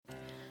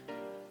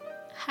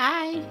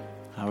Hi,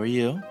 How are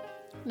you?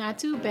 not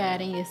too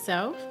bad in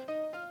yourself.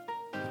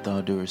 With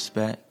all due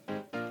respect,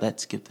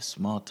 let's skip the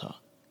small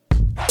talk.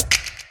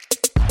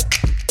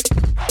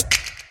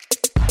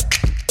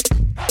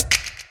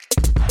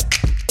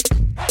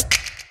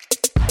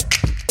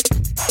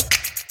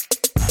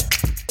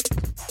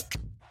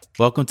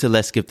 Welcome to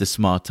Let's Skip the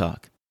Small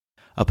Talk,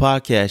 a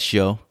podcast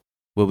show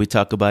where we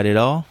talk about it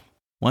all,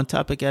 one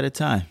topic at a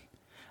time.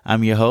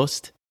 I'm your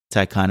host,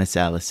 Tyconis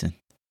Allison.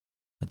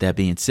 With that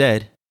being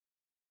said,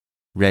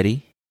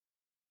 ready,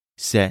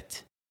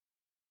 set,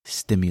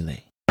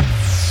 stimulate.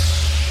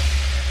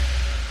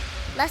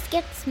 Let's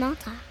get small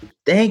talk.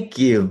 Thank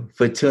you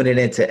for tuning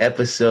in to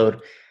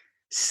episode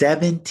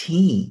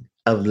 17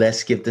 of Let's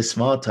Skip the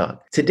Small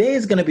Talk. Today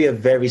is going to be a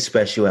very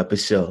special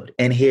episode,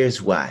 and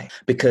here's why.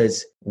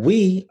 Because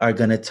we are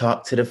going to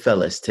talk to the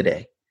fellas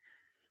today.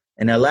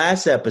 In the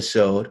last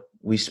episode,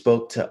 we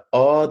spoke to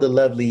all the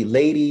lovely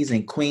ladies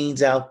and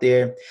queens out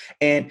there,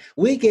 and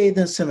we gave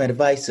them some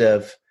advice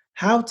of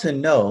how to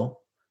know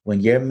when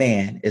your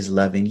man is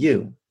loving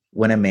you,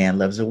 when a man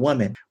loves a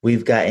woman.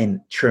 We've gotten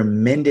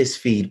tremendous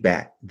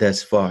feedback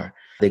thus far.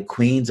 The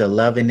queens are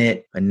loving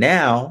it, but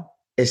now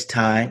it's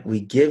time we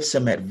give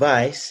some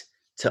advice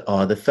to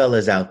all the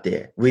fellas out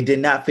there. We did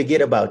not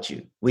forget about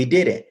you. We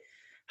didn't.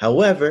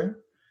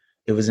 However,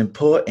 it was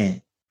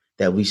important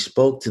that we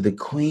spoke to the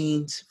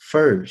queens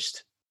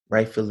first,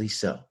 rightfully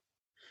so.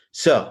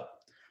 So,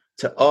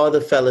 to all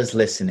the fellas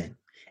listening,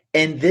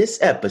 in this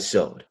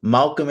episode,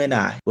 Malcolm and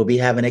I will be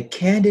having a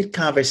candid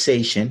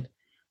conversation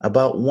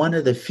about one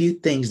of the few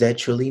things that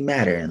truly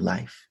matter in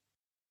life,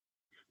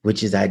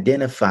 which is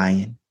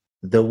identifying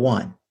the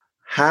one.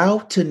 How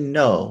to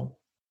know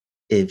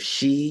if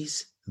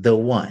she's the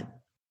one.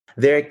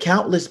 There are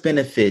countless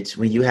benefits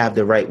when you have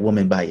the right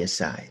woman by your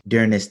side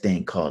during this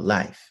thing called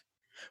life.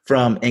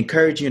 From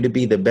encouraging you to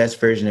be the best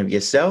version of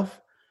yourself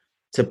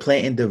to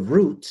planting the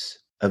roots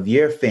of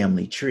your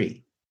family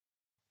tree.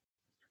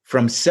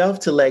 From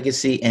self to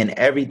legacy and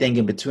everything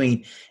in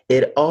between,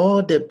 it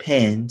all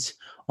depends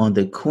on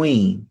the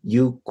queen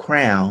you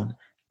crown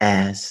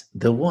as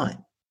the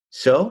one.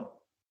 So,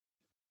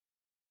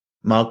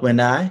 Malcolm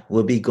and I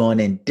will be going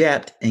in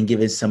depth and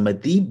giving some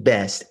of the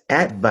best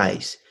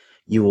advice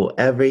you will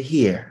ever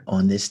hear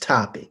on this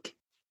topic.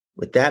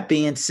 With that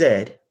being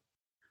said,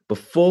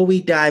 before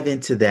we dive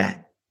into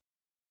that,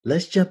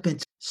 let's jump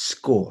into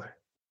score.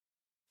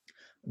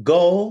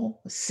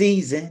 Goal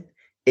season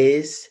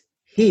is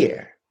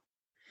here.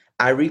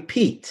 I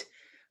repeat,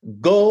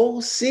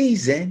 goal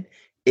season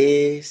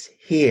is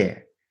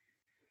here.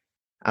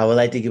 I would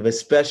like to give a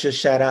special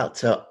shout out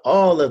to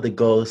all of the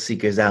goal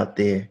seekers out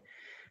there.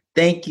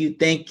 Thank you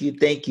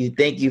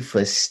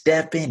for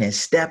stepping and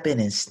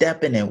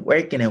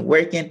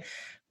working,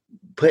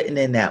 putting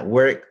in that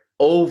work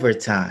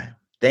overtime.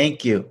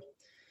 Thank you.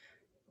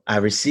 I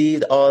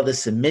received all the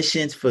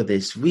submissions for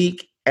this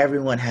week.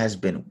 Everyone has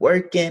been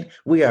working.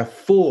 We are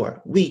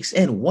 4 weeks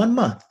in 1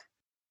 month.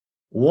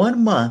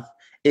 1 month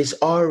is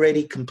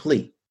already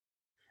complete.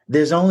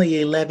 There's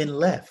only 11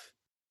 left.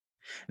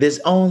 There's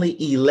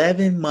only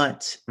 11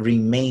 months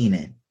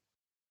remaining.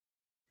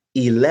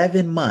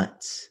 11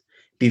 months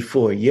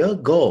before your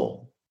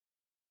goal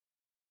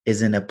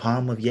is in the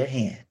palm of your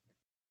hand.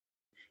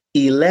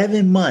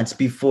 11 months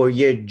before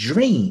your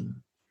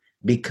dream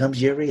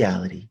becomes your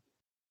reality.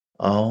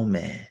 Oh,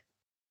 man.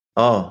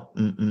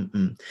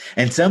 And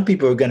some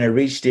people are going to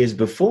reach this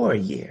before a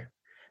year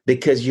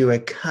because you are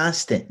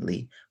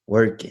constantly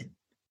working.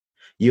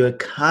 You are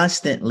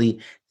constantly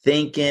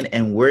thinking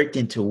and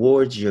working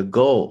towards your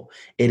goal.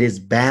 It is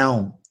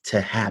bound to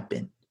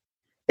happen.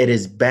 It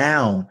is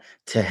bound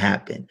to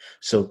happen.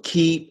 So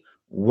keep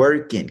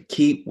working.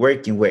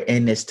 We're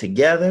in this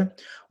together.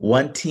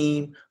 One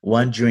team,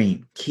 one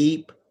dream.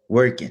 Keep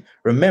working.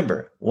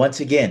 Remember, once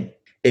again,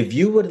 if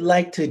you would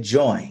like to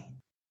join,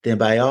 then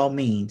by all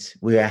means,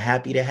 we are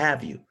happy to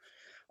have you.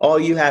 All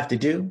you have to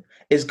do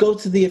is go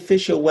to the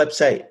official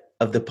website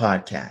of the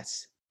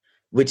podcast,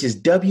 which is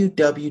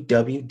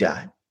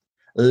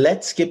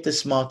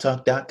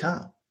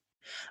www.letsskipthesmalltalk.com.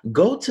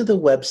 Go to the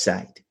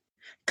website,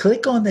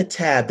 click on the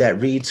tab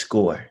that reads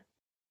score.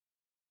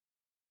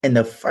 And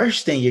the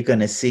first thing you're going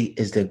to see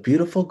is the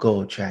beautiful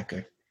goal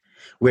tracker,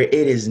 where it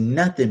is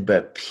nothing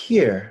but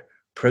pure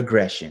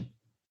progression.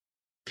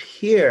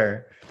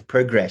 Pure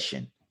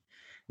progression.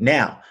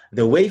 Now,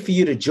 the way for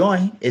you to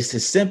join is to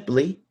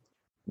simply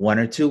one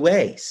or two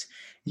ways.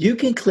 You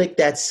can click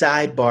that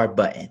sidebar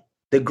button,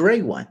 the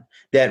gray one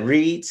that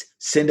reads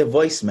send a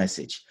voice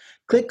message.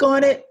 Click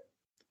on it,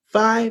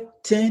 5,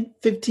 10,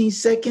 15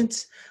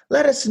 seconds.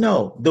 Let us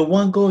know the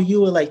one goal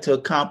you would like to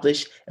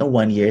accomplish in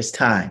 1 year's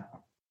time.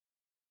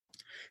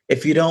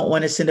 If you don't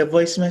want to send a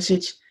voice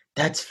message,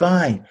 that's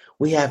fine.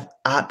 We have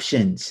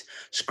options.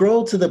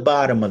 Scroll to the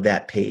bottom of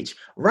that page.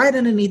 Right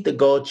underneath the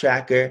goal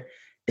tracker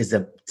is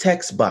a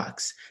text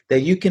box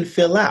that you can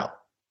fill out,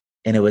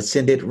 and it will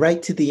send it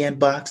right to the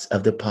inbox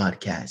of the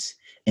podcast,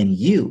 and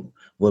you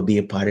will be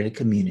a part of the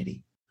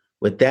community.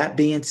 With that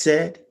being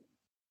said,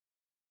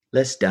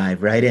 let's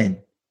dive right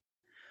in.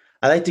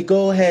 I'd like to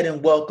go ahead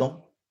and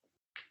welcome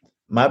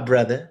my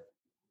brother,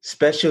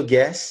 special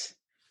guest,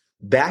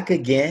 back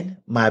again,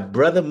 my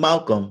brother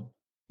Malcolm,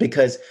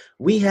 because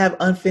we have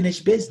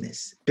unfinished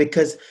business,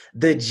 because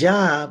the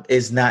job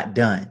is not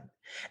done.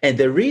 And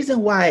the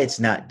reason why it's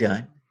not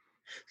done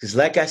is,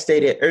 like I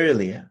stated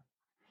earlier,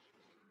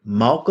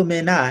 Malcolm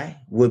and I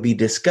will be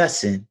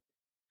discussing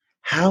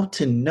how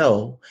to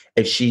know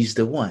if she's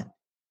the one.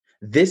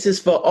 This is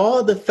for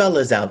all the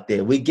fellas out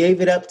there. We gave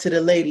it up to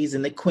the ladies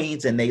and the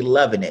queens and they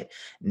loving it.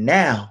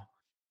 Now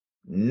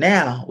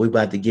we're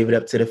about to give it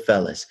up to the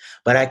fellas.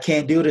 But I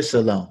can't do this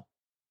alone.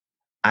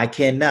 I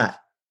cannot.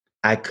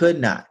 I could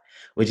not,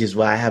 which is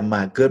why I have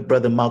my good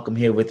brother Malcolm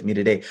here with me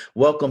today.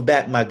 Welcome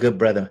back, my good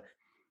brother.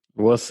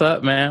 What's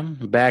up, man?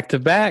 Back to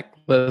back.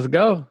 Let's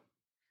go.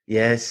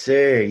 Yes,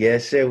 sir.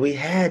 Yes, sir. We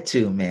had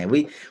to, man.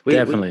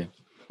 Definitely.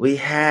 We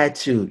had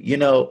to.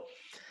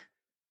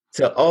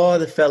 To all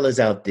the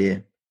fellas out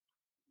there,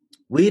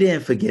 we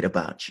didn't forget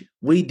about you.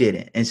 We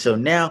didn't. And so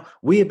now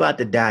we're about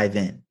to dive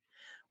in.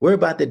 We're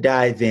about to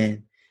dive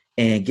in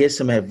and get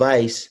some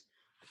advice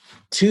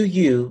to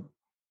you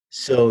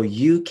so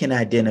you can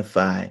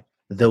identify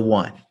the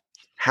one.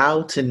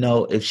 How to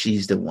know if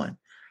she's the one.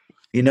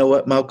 You know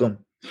what, Malcolm?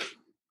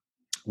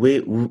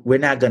 We're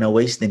not going to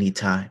waste any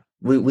time.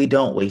 We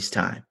don't waste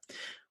time.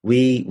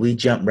 We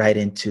jump right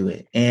into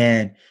it.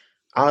 And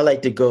I'd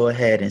like to go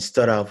ahead and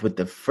start off with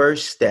the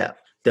first step.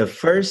 The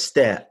first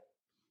step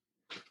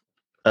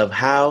of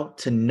how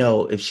to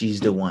know if she's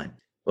the one.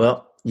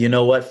 Well, you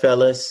know what,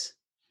 fellas?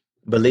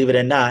 Believe it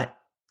or not,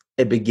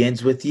 it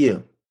begins with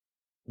you.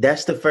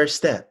 That's the first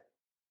step.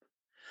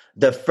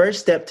 The first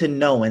step to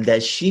knowing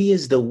that she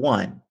is the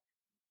one,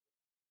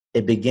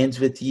 it begins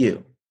with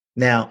you.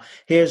 Now,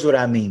 here's what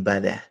I mean by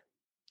that.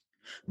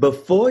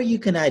 Before you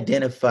can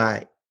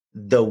identify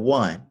the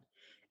one,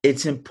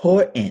 it's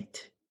important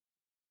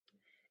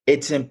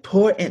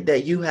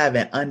that you have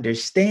an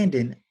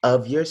understanding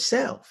of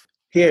yourself.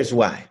 Here's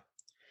why.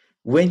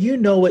 When you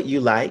know what you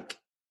like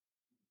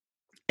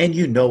and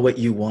you know what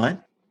you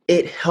want,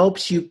 it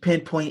helps you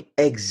pinpoint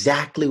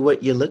exactly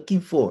what you're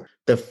looking for.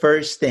 The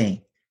first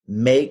thing,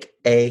 make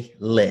a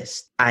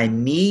list. I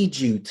need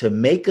you to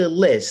make a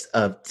list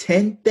of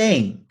 10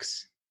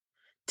 things.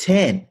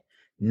 10,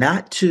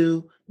 not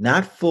 2,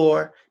 not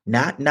 4,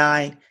 not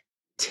 9,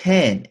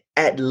 10,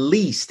 at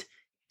least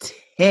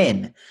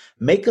 10.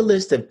 Make a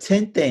list of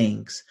 10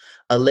 things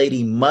a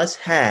lady must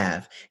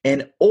have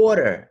in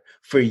order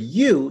for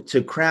you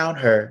to crown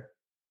her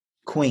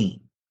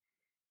queen.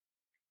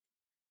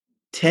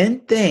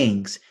 10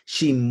 things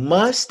she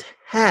must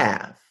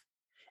have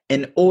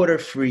in order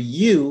for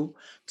you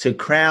to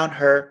crown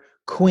her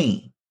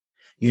queen.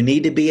 You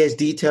need to be as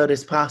detailed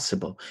as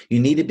possible. You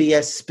need to be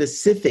as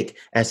specific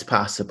as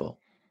possible.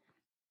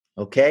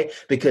 Okay?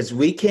 Because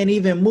we can't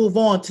even move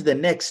on to the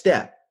next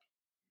step.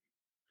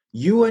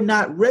 You are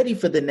not ready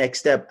for the next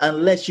step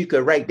unless you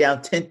could write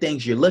down 10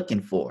 things you're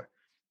looking for.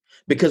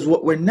 Because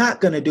what we're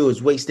not going to do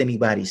is waste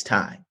anybody's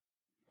time.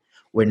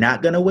 We're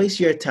not going to waste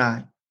your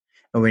time,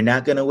 and we're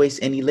not going to waste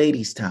any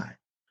lady's time.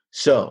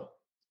 So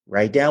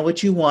write down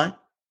what you want,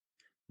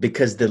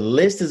 because the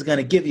list is going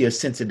to give you a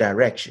sense of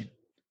direction.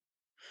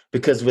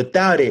 Because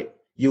without it,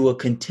 you will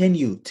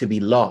continue to be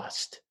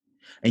lost,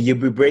 and you'll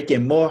be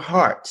breaking more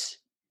hearts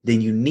than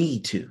you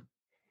need to.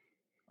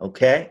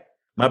 Okay?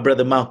 My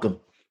brother Malcolm.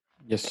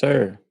 Yes,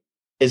 sir.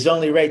 It's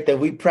only right that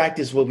we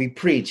practice what we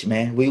preach,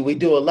 man. We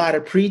do a lot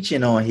of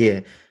preaching on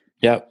here.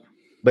 Yep.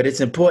 But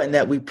it's important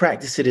that we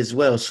practice it as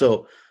well.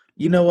 So,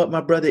 you know what, my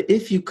brother,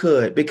 if you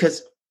could,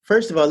 because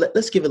first of all,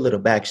 let's give a little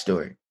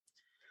backstory.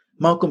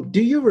 Malcolm,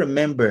 do you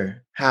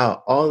remember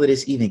how all of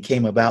this even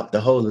came about,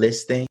 the whole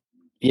list thing?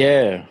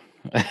 Yeah.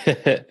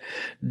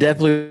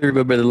 Definitely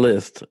remember the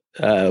list.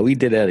 We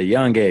did it at a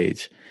young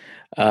age.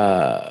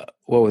 What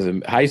was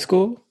it? High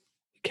school?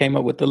 Came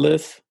up with the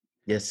list.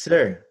 Yes,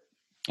 sir.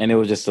 And it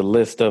was just a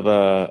list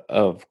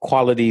of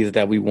qualities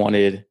that we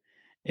wanted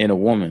in a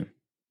woman.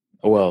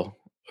 Well,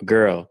 a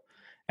girl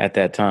at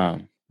that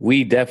time.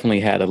 We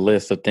definitely had a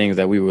list of things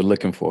that we were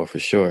looking for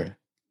sure.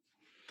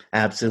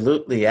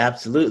 Absolutely.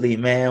 Absolutely,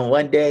 man.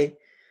 One day,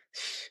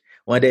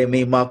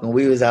 me and Malcolm,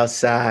 we was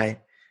outside.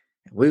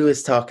 We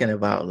was talking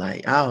about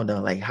like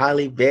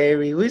Holly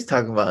Berry. We was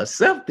talking about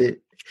something.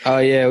 Oh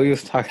yeah, we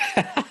was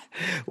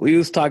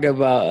talking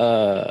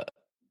about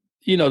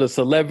the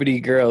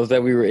celebrity girls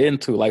that we were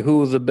into, like who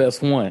was the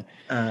best one.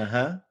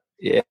 Uh-huh.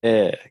 Yeah,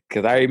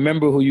 because I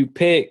remember who you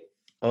picked.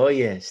 Oh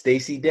yeah,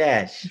 Stacey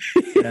Dash.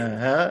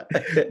 Uh-huh.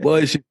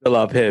 Boy, she fell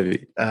off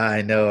heavy.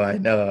 I know.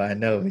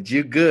 But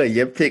you good.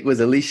 Your pick was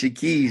Alicia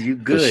Keys. You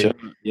good. Sure.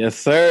 Yes,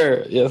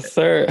 sir.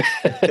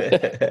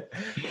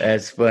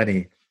 That's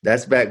funny.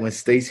 That's back when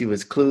Stacey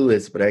was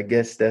clueless, but I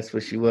guess that's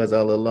what she was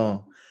all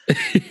along.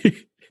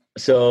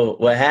 So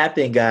what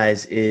happened,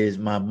 guys, is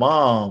my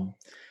mom,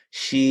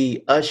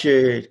 she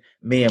ushered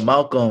me and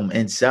Malcolm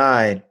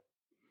inside,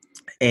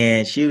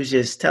 and she was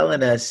just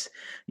telling us,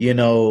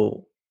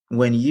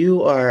 when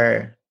you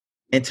are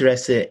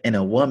interested in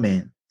a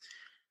woman,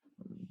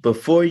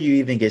 before you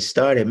even get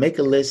started, make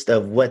a list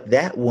of what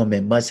that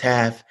woman must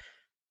have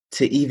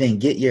to even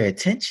get your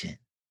attention.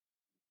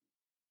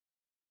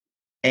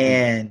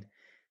 And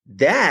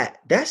that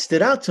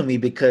stood out to me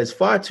because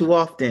far too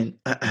often,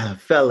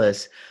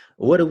 fellas,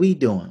 what are we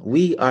doing?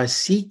 We are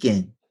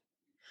seeking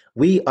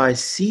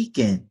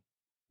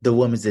the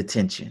woman's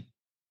attention.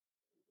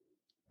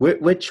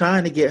 We're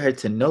trying to get her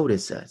to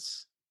notice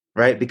us,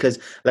 right? Because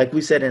like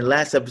we said in the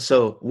last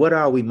episode, what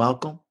are we,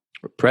 Malcolm?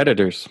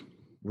 Predators.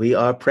 We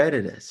are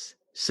predators.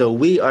 So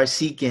we are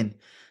seeking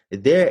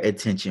their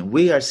attention.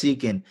 We are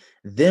seeking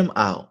them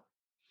out.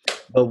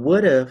 But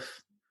what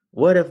if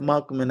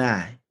Malcolm and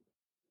I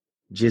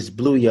just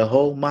blew your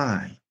whole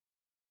mind?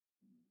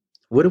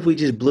 What if we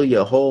just blew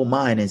your whole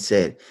mind and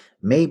said,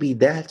 maybe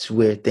that's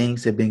where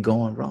things have been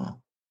going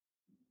wrong?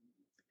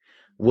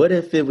 What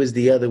if it was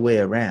the other way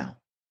around?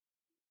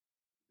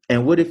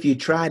 And what if you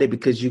tried it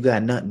because you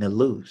got nothing to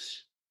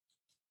lose?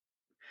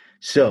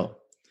 So,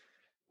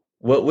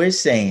 what we're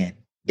saying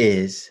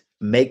is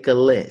make a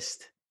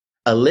list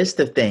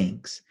of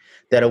things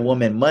that a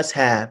woman must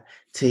have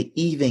to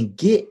even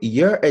get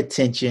your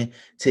attention,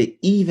 to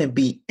even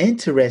be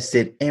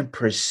interested in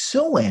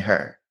pursuing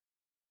her.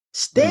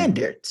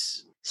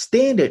 Standards.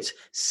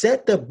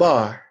 Set the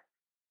bar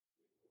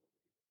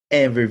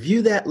and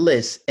review that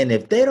list. And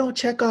if they don't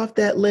check off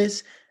that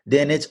list,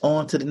 then it's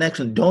on to the next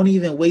one. Don't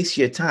even waste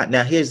your time.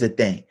 Now, here's the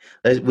thing.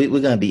 We're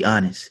going to be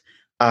honest.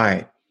 All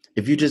right.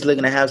 If you're just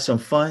looking to have some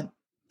fun,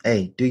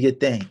 hey, do your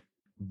thing.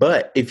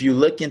 But if you're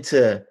looking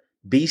to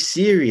be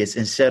serious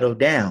and settle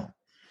down,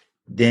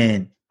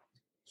 then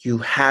you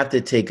have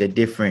to take a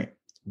different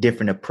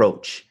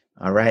approach.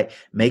 All right.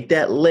 Make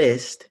that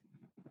list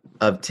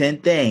of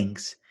 10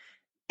 things.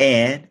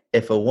 And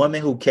if a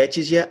woman who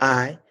catches your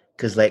eye,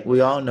 because like we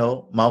all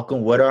know,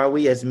 Malcolm, what are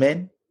we as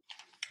men?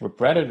 We're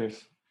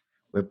predators.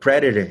 We're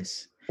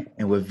predators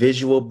and we're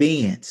visual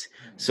beings.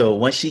 So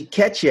once she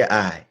catch your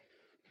eye,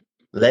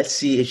 let's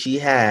see if she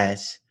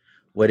has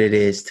what it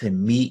is to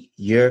meet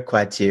your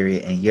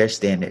criteria and your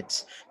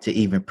standards to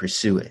even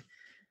pursue it.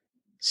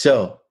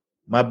 So,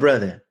 my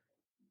brother,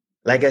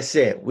 like I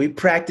said, we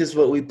practice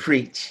what we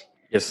preach.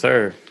 Yes,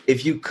 sir.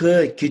 If you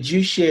could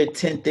you share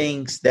 10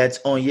 things that's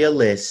on your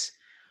list?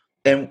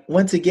 And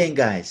once again,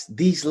 guys,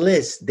 these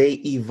lists, they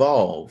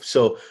evolve.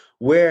 So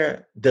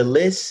where the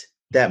list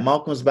that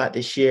Malcolm's about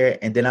to share,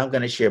 and then I'm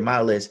going to share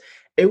my list,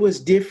 it was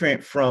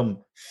different from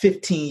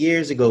 15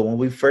 years ago when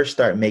we first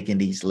started making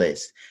these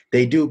lists.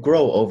 They do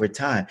grow over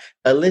time.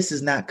 A list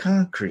is not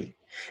concrete.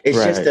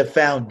 It's just a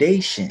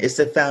foundation. It's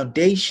a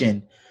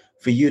foundation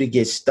for you to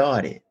get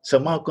started. So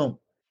Malcolm,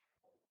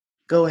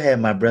 go ahead,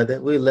 my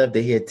brother. We'd love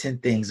to hear 10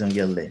 things on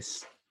your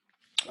list.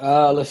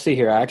 Let's see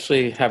here. I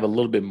actually have a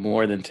little bit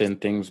more than 10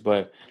 things,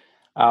 but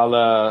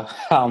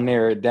I'll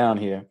narrow it down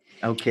here.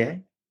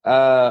 Okay.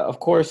 Of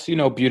course,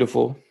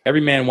 beautiful.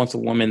 Every man wants a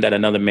woman that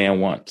another man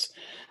wants.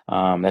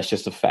 That's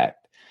just a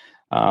fact.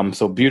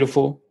 So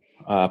beautiful,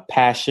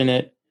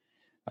 passionate,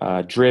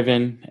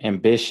 driven,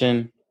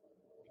 ambition.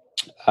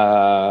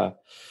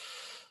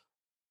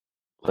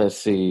 Let's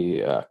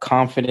see,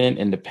 confident,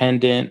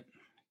 independent,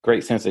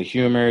 great sense of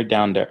humor,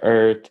 down to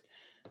earth,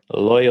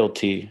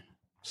 loyalty,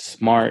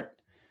 smart,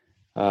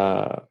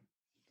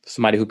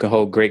 somebody who can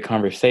hold great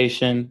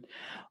conversation,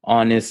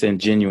 honest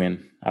and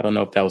genuine. I don't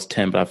know if that was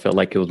 10, but I felt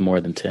like it was more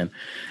than 10.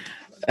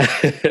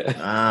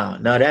 Wow,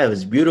 no, that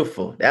was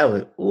beautiful. That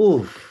was,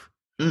 oof.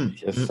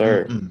 Yes,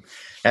 sir.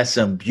 That's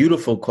some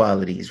beautiful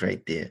qualities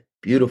right there.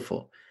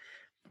 Beautiful.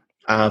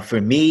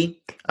 For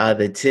me,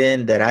 the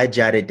 10 that I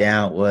jotted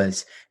down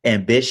was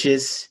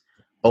ambitious,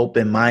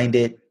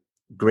 open-minded,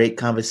 great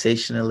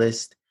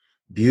conversationalist,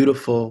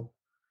 beautiful,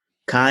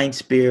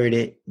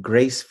 kind-spirited,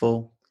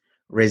 graceful,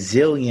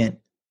 resilient,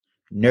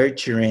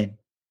 nurturing,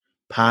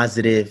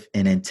 positive,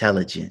 and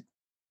intelligent.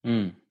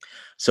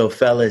 So,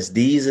 fellas,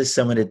 these are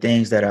some of the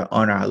things that are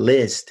on our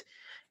list.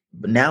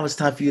 But now it's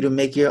time for you to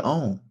make your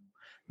own.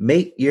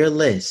 Make your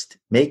list,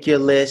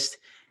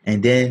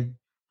 and then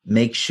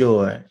make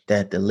sure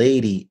that the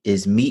lady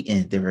is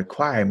meeting the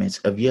requirements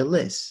of your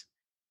list.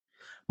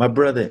 My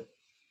brother,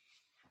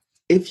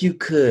 if you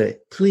could,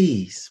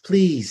 please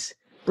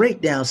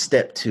break down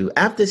step 2.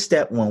 After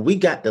step 1, we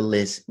got the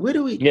list. Where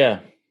do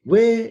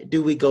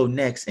we go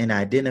next in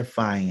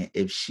identifying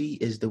if she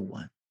is the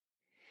one?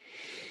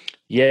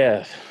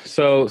 Yeah.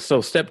 So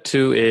step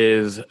 2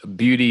 is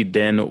beauty,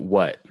 then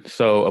what?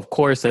 So of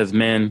course, as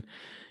men,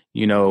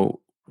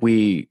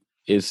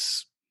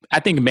 I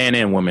think man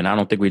and woman, I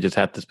don't think we just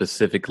have to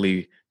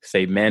specifically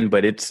say men,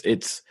 but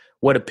it's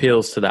what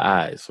appeals to the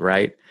eyes,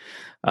 right?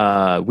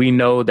 We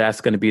know that's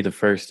going to be the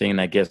first thing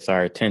that gets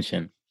our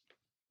attention,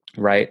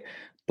 right?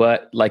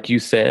 But like you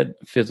said,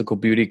 physical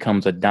beauty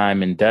comes a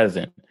dime a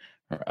dozen.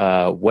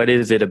 What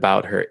is it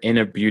about her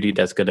inner beauty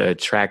that's going to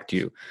attract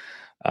you?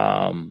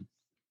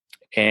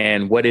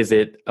 And what is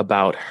it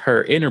about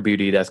her inner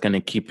beauty that's going to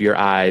keep your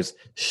eyes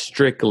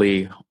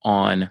strictly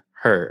on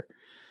her?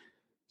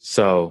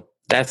 So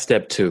that's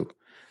step 2.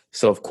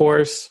 So, of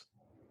course,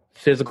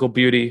 physical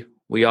beauty,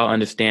 we all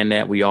understand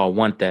that. We all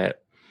want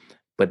that.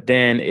 But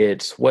then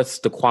it's what's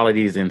the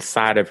qualities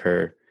inside of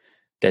her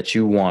that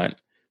you want,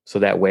 so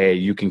that way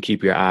you can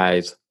keep your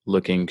eyes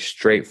looking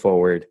straight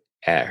forward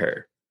at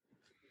her.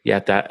 You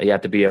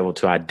have to be able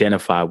to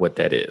identify what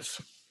that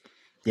is.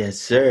 Yes,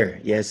 sir.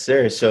 Yes,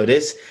 sir. So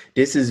this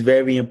is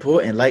very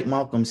important. Like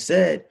Malcolm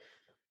said,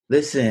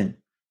 listen,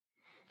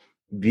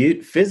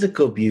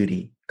 physical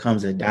beauty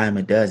comes a dime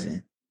a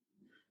dozen.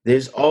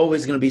 There's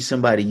always going to be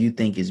somebody you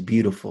think is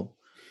beautiful.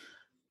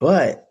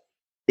 But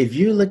if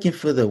you're looking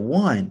for the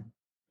one,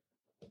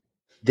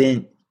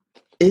 then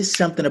it's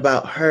something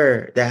about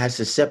her that has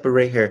to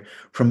separate her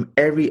from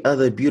every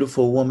other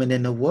beautiful woman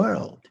in the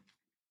world.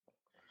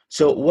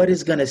 So, what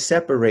is going to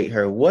separate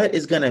her? What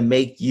is going to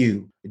make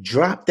you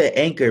drop the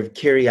anchor of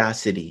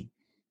curiosity?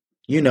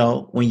 You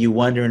know, when you're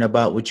wondering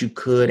about what you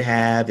could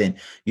have and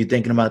you're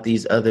thinking about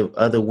these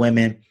other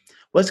women,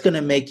 what's going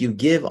to make you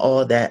give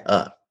all that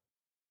up?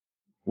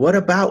 What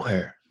about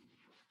her?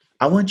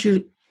 I want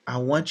you I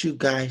want you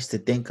guys to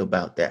think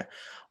about that.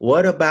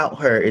 What about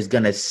her is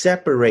going to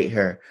separate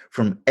her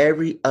from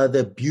every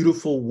other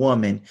beautiful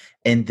woman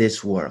in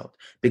this world?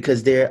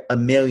 Because there are a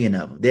million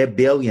of them. There are a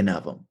billion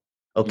of them.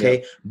 Yeah.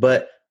 Okay?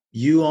 But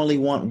you only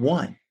want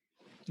one.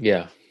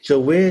 Yeah. So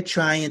we're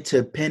trying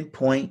to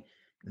pinpoint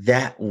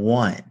that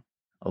one.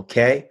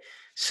 Okay?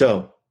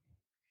 So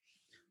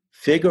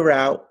figure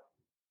out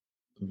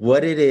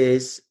what it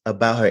is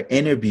about her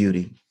inner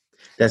beauty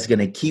that's going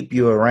to keep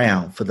you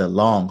around for the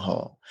long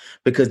haul,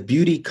 because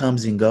beauty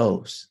comes and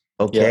goes.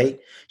 Yeah. Okay.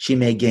 She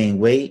may gain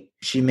weight.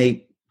 She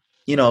may,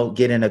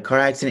 get in a car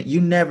accident. You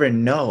never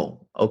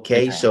know.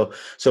 Okay. Yeah.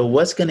 So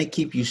what's going to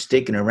keep you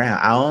sticking around?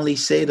 I only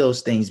say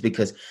those things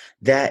because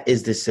that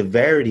is the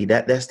severity,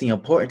 that's the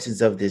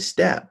importance of this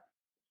step.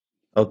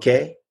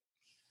 Okay.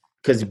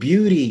 Because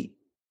beauty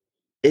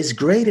is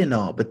great and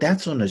all, but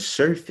that's on the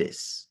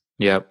surface.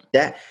 Yep.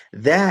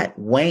 That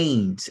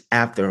wanes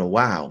after a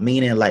while,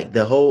 meaning like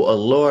the whole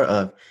allure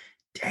of,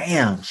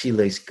 damn, she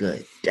looks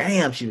good.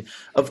 Damn,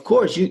 of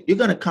course, you're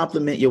going to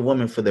compliment your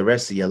woman for the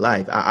rest of your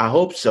life. I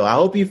hope so. I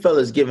hope you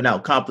fellas giving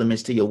out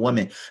compliments to your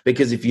woman,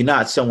 because if you're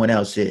not, someone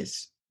else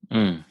is.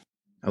 Mm.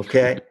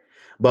 Okay.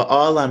 But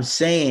all I'm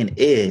saying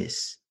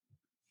is,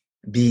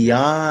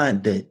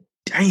 beyond the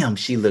damn,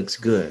 she looks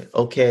good.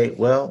 Okay.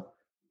 Well,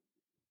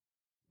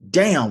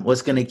 damn,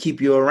 what's going to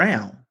keep you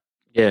around?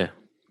 Yeah.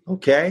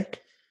 Okay.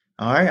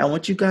 All right. I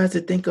want you guys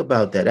to think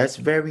about that. That's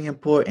very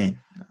important.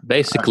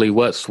 Basically,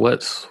 what's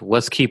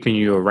keeping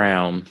you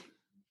around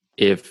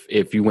if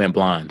you went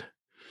blind?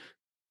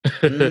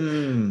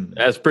 Mm,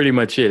 That's pretty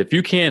much it. If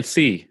you can't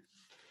see,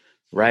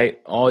 right,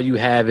 all you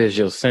have is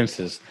your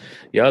senses,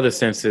 your other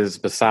senses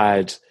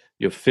besides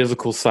your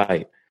physical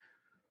sight.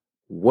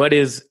 What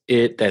is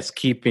it that's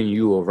keeping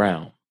you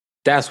around?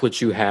 That's what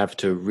you have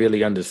to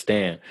really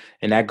understand.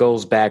 And that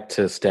goes back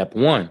to step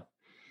one.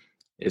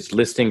 It's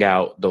listing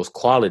out those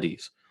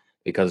qualities,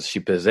 because she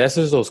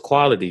possesses those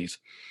qualities.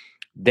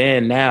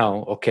 Then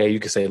now, okay, you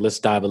can say, let's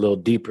dive a little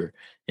deeper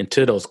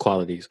into those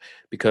qualities,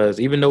 because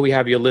even though we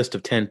have your list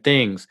of 10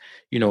 things,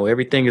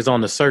 everything is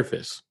on the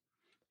surface.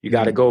 You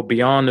got to mm, go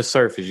beyond the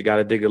surface. You got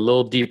to dig a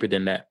little deeper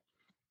than that.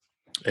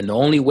 And the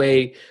only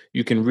way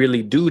you can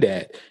really do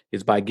that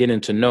is by getting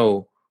to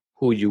know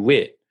who you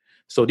with.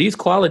 So these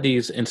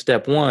qualities in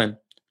step one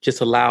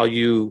just allow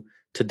you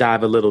to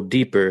dive a little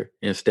deeper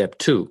in step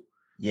two,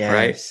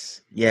 right?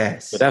 yes. So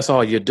Yes. that's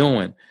all you're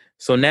doing.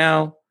 So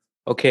now,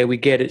 okay, we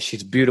get it.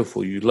 She's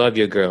beautiful. You love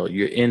your girl.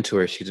 You're into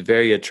her. She's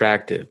very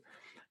attractive.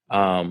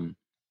 Um,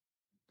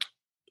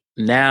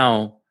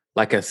 Now,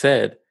 like I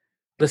said,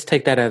 let's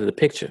take that out of the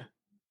picture,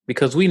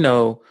 because we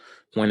know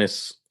when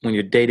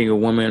you're dating a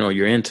woman or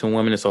you're into a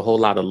woman, it's a whole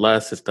lot of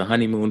lust. It's the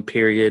honeymoon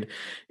period.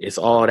 It's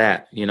all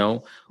that.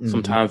 Hmm.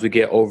 Sometimes we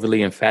get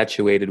overly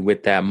infatuated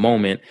with that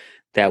moment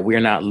that we're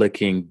not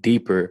looking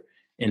deeper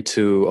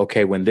into,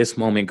 okay, when this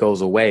moment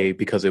goes away,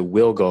 because it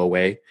will go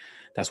away.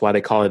 That's why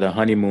they call it a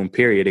honeymoon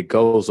period. It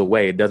goes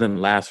away. It doesn't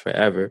last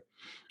forever.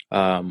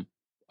 Um,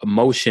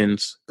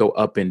 Emotions go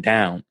up and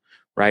down,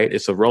 right?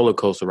 It's a roller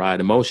coaster ride.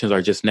 Emotions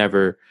are just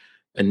never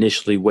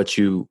initially what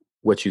you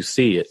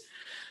see it.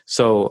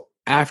 So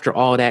after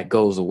all that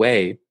goes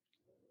away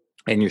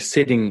and you're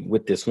sitting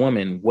with this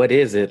woman, what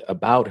is it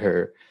about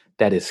her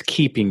that is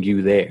keeping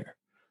you there,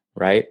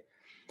 right?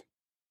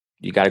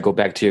 You got to go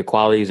back to your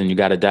qualities and you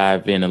got to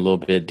dive in a little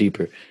bit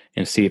deeper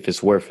and see if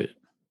it's worth it.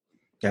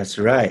 That's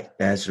right.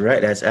 That's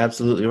right. That's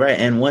absolutely right.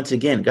 And once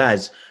again,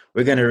 guys,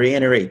 we're going to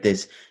reiterate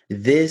this.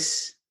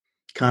 This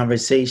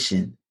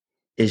conversation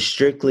is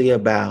strictly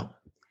about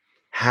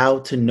how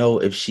to know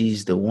if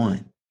she's the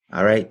one.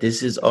 All right.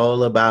 This is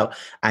all about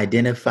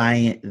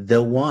identifying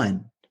the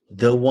one.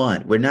 The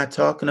one. We're not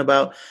talking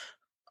about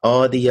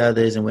all the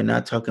others, and we're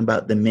not talking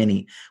about the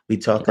many. We're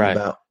talking Right.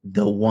 about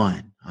the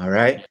one. All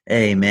right.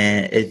 Hey,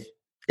 man,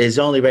 it's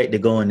only right to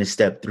go into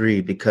step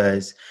 3,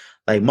 because,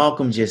 like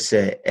Malcolm just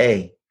said,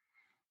 hey,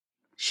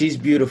 she's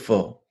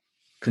beautiful.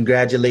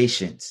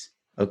 Congratulations.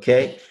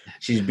 Okay.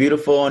 She's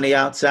beautiful on the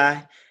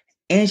outside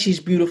and she's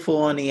beautiful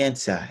on the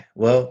inside.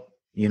 Well,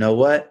 you know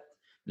what?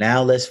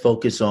 Now let's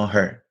focus on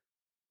her.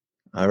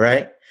 All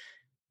right.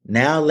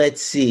 Now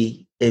let's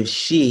see if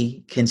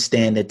she can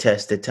stand the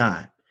test of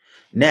time.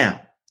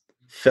 Now,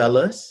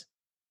 fellas,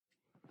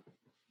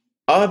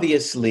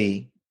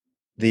 obviously,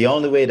 the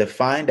only way to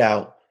find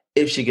out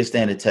if she can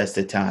stand the test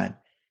of time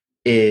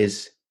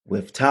is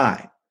with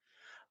time.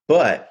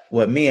 But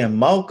what me and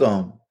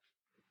Malcolm,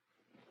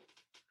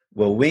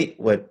 what me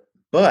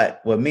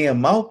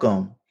and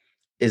Malcolm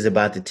is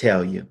about to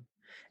tell you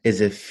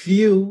is a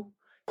few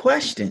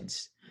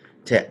questions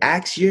to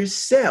ask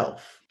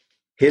yourself.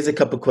 Here's a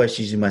couple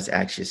questions you must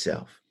ask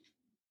yourself.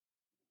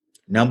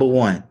 Number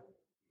one,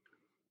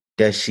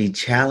 does she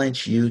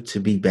challenge you to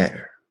be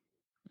better?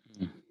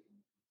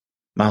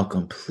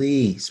 Malcolm,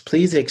 please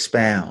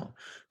expound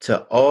to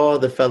all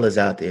the fellas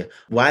out there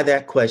why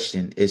that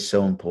question is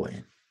so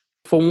important.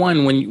 For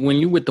one, when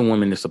you're with the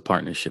woman, it's a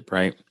partnership,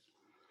 right?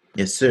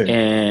 Yes, sir.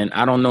 And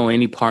I don't know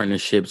any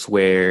partnerships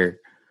where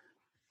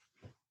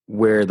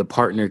the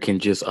partner can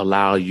just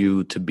allow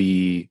you to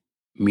be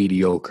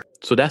mediocre.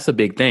 So that's a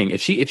big thing.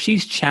 If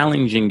she's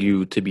challenging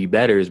you to be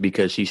better, is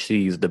because she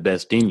sees the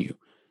best in you.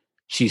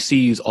 She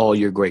sees all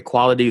your great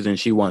qualities and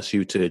she wants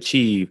you to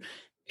achieve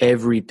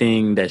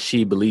everything that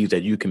she believes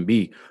that you can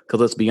be.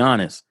 Because let's be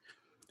honest,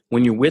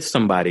 when you're with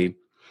somebody,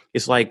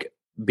 it's like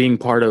being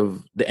part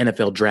of the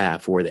NFL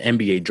draft or the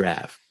NBA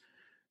draft.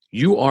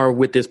 You are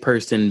with this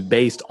person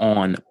based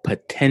on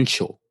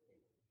potential,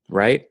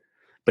 right?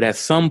 But at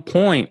some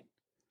point,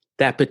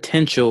 that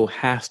potential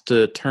has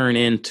to turn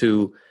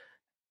into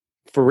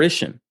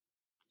fruition,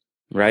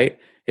 right?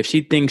 If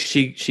she thinks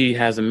she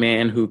has a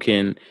man who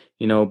can,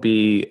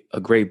 be a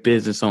great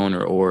business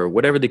owner or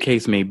whatever the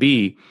case may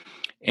be,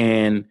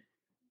 and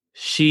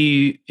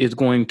she is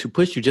going to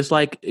push you, just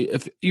like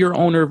if you're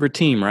owner of a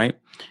team, right?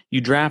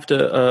 You draft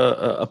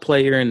a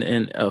player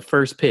in a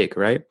first pick,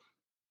 right?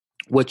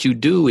 What you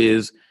do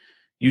is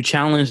you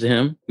challenge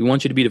him. We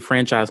want you to be the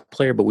franchise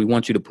player, but we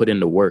want you to put in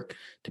the work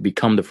to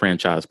become the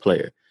franchise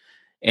player.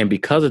 And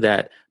because of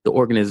that, the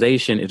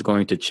organization is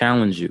going to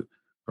challenge you,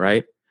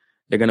 right?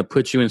 They're going to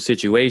put you in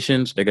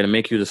situations. They're going to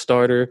make you the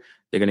starter.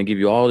 They're going to give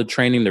you all the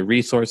training, the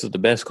resources, the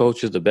best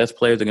coaches, the best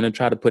players. They're going to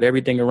try to put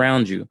everything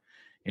around you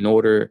in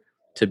order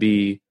to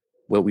be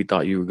what we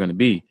thought you were going to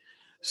be.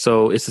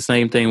 So it's the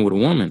same thing with a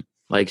woman.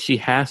 Like, she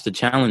has to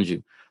challenge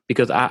you,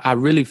 because I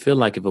really feel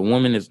like if a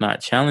woman is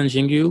not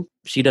challenging you,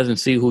 she doesn't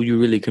see who you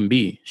really can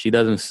be. She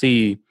doesn't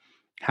see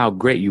how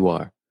great you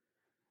are.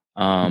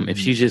 If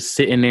she's just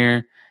sitting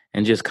there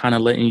and just kind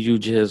of letting you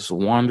just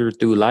wander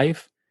through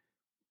life,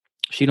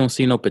 she don't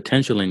see no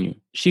potential in you.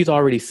 She's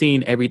already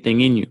seen everything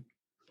in you.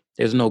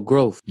 There's no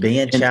growth.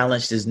 Being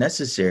challenged is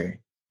necessary.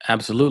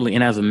 Absolutely.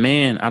 And as a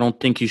man, I don't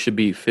think you should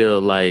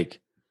feel like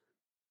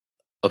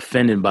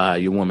offended by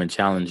your woman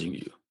challenging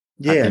you.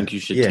 Yeah, I think you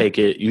should take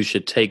it. You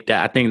should take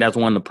that. I think that's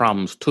one of the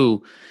problems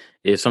too,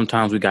 is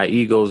sometimes we got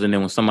egos, and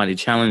then when somebody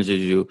challenges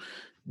you,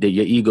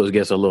 your ego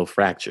gets a little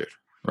fractured,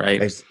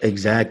 right?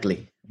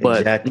 Exactly.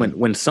 But exactly.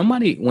 when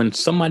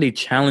somebody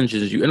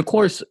challenges you, and of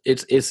course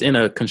it's in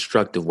a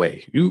constructive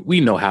way. We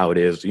know how it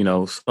is.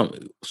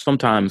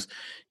 Sometimes,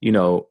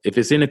 if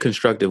it's in a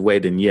constructive way,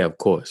 then yeah, of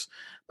course.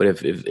 But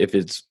if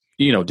it's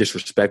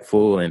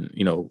disrespectful,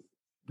 and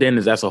then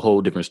that's a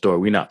whole different story.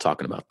 We're not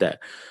talking about that.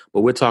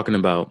 But we're talking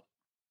about,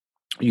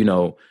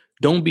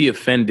 don't be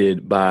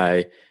offended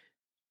by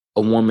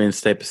a woman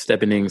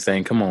stepping in and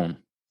saying, "Come on,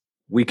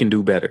 we can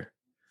do better.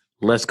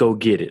 Let's go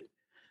get it."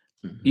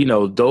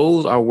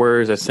 Those are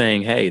words that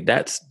saying, hey,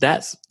 that's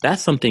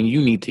something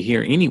you need to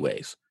hear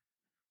anyways.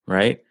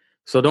 Right.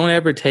 So don't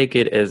ever take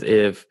it as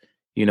if,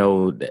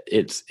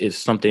 it's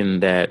something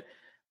that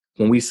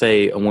when we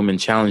say a woman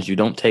challenge you,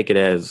 don't take it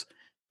as,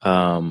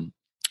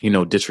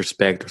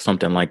 disrespect or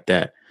something like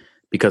that,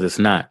 because it's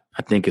not.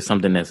 I think it's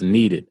something that's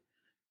needed,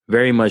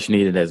 very much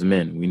needed as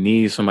men. We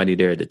need somebody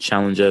there to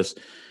challenge us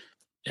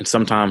and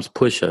sometimes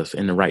push us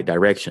in the right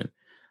direction.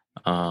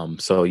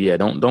 So yeah,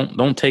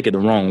 don't take it the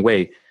wrong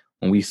way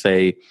when we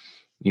say,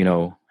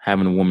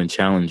 having a woman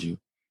challenge you.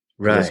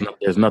 Right.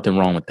 There's nothing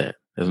wrong with that.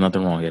 There's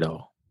nothing wrong at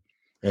all.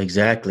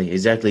 Exactly.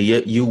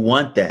 You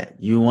want that.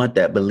 You want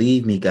that.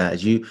 Believe me,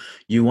 guys. You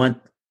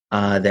want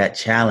that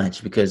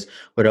challenge, because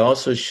what it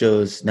also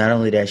shows not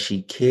only that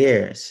she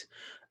cares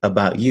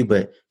about you,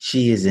 but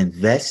she is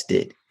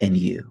invested in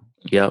you.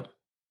 Yep.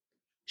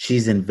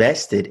 She's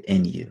invested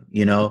in you.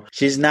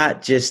 She's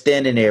not just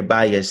standing there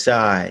by your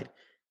side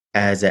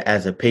as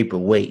a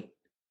paperweight.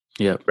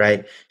 Yep.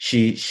 Right.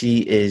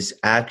 She is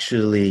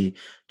actually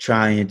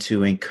trying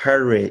to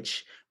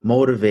encourage,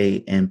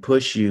 motivate, and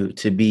push you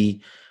to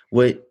be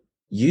what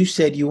you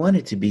said you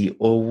wanted to be,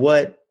 or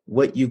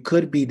what you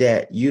could be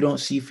that you don't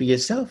see for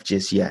yourself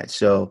just yet.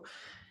 So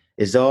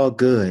it's all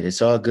good.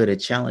 It's all good. A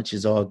challenge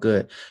is all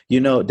good.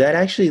 That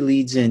actually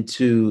leads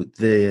into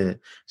the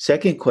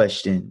second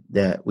question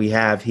that we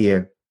have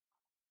here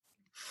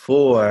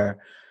for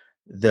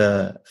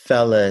the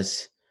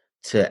fellas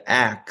to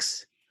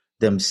ask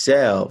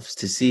themselves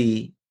to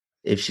see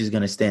if she's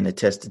going to stand the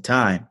test of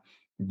time.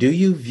 Do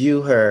you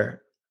view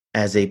her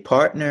as a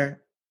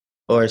partner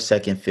or a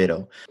second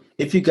fiddle?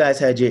 If you guys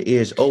had your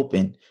ears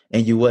open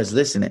and you was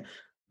listening,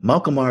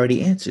 Malcolm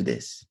already answered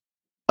this.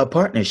 A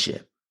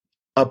partnership.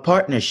 A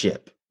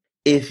partnership.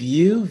 If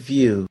you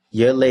view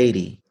your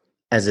lady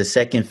as a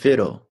second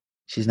fiddle,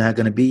 she's not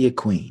going to be your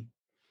queen.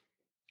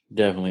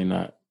 Definitely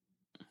not.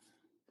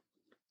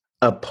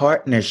 A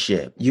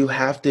partnership. You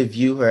have to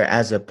view her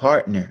as a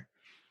partner.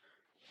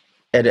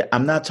 And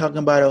I'm not talking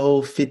about a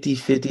whole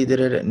 50-50. Da,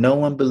 da, da. No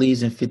one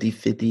believes in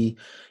 50-50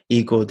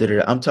 equal. Da, da,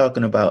 da. I'm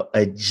talking about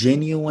a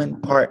genuine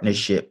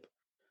partnership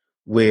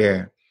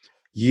where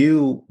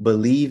you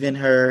believe in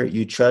her,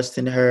 you trust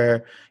in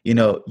her,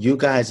 you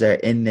guys are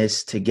in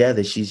this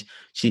together. She's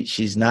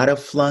not a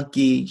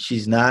flunky,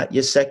 she's not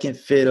your second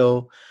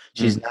fiddle,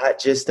 she's Mm. not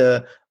just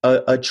a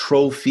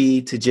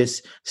trophy to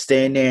just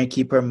stand there and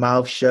keep her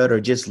mouth shut or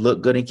just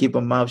look good and keep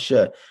her mouth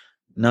shut.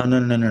 No, no,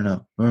 no, no,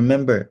 no.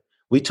 Remember,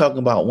 we talking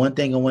about one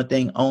thing and one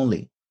thing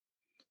only.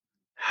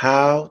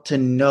 How to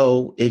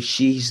know if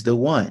she's the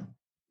one.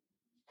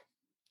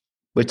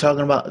 We're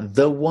talking about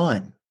the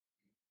one.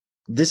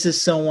 This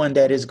is someone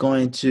that is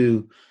going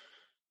to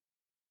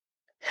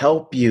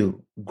help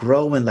you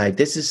grow in life.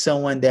 This is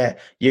someone that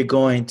you're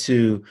going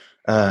to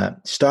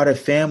start a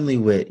family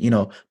with,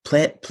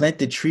 plant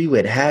the tree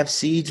with, have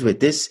seeds with.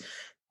 This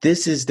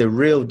is the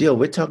real deal.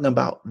 We're talking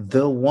about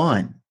the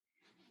one.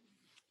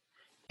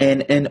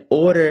 And in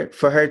order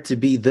for her to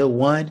be the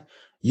one,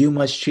 you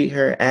must treat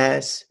her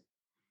as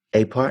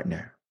a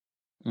partner.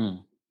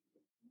 Mm.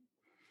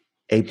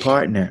 A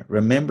partner.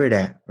 Remember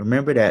that.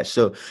 Remember that.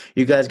 So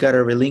you guys got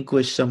to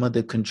relinquish some of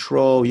the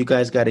control. You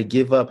guys got to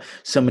give up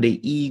some of the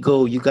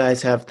ego. You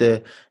guys have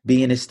to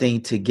be in this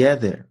thing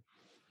together.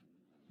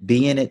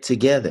 Be in it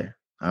together.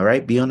 All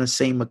right. Be on the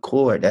same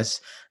accord.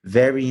 That's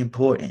very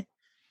important.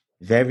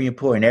 Very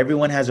important.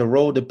 Everyone has a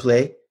role to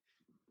play.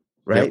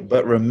 Right. Yep.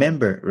 But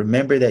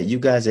remember that you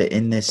guys are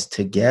in this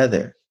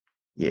together.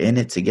 You're in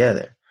it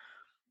together.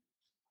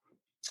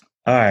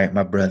 All right,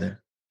 my brother.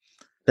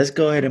 Let's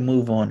go ahead and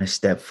move on a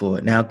step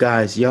forward. Now,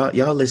 guys,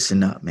 y'all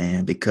listen up,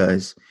 man,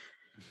 because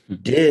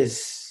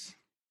this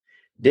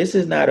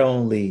is not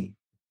only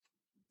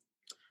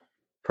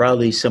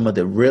probably some of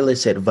the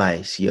realest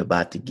advice you're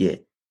about to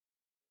get,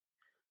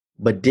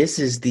 but this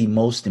is the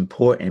most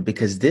important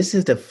because this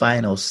is the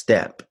final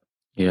step.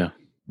 Yeah.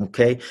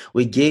 Okay.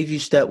 We gave you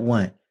step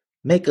one.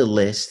 Make a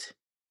list.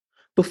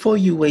 Before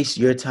you waste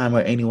your time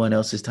or anyone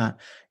else's time,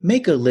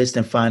 make a list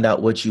and find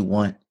out what you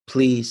want,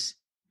 please.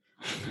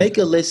 Make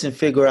a list and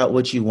figure out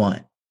what you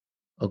want.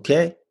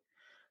 Okay.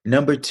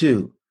 Number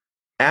two,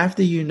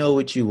 after you know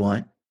what you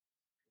want,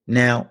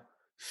 now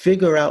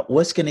figure out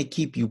what's going to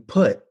keep you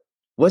put.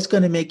 What's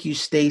going to make you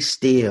stay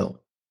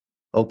still?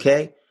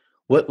 Okay.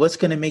 What's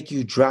going to make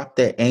you drop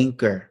the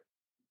anchor?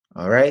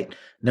 All right.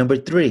 Number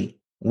three,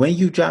 when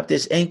you drop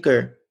this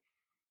anchor,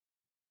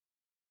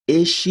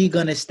 is she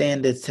going to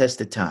stand the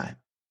test of time?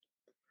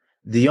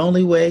 The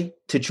only way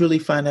to truly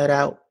find that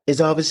out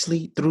is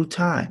obviously through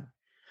time.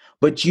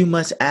 But you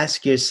must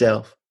ask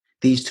yourself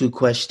these two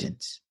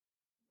questions.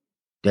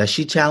 Does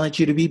she challenge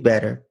you to be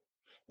better?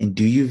 And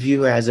do you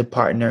view her as a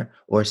partner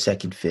or a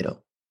second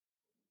fiddle?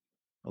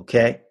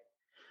 Okay.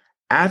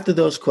 After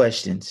those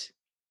questions,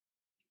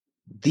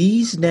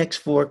 these next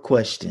four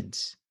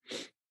questions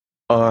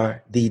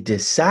are the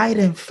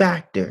deciding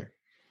factor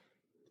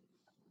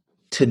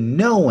to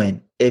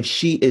knowing if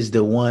she is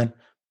the one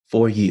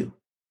for you.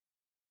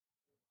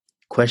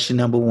 Question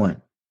number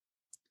one,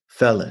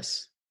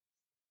 fellas,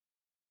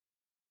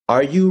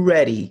 are you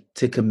ready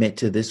to commit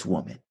to this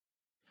woman?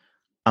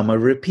 I'm going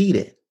to repeat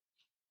it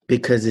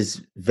because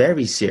it's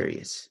very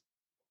serious.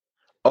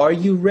 Are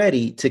you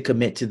ready to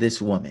commit to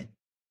this woman?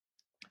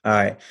 All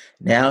right.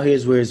 Now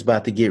here's where it's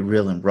about to get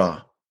real and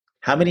raw.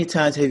 How many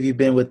times have you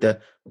been with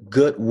a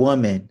good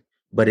woman,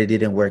 but it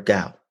didn't work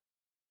out?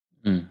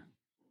 Mm.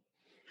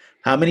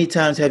 How many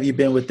times have you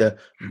been with a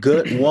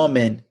good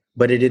woman,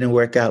 but it didn't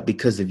work out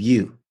because of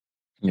you?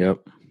 Yep.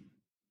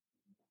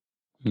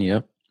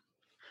 Yep.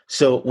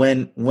 So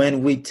when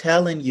we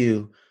telling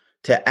you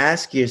to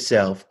ask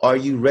yourself, are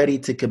you ready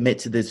to commit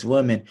to this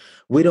woman?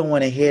 We don't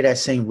want to hear that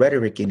same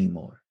rhetoric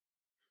anymore.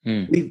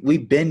 Mm.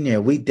 We've been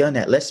there. We've done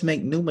that. Let's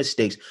make new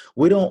mistakes.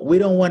 We don't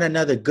want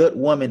another good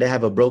woman to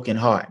have a broken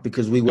heart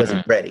because we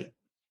wasn't ready.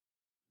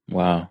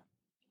 Wow.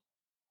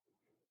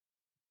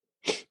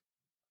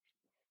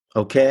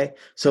 Okay.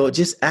 So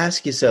just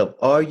ask yourself,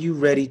 are you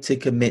ready to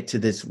commit to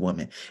this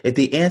woman? If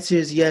the answer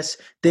is yes,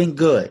 then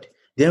good.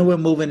 Then we're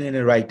moving in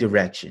the right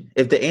direction.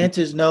 If the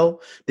answer is no,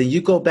 then you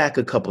go back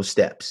a couple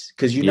steps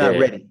because you're not Yeah.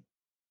 ready.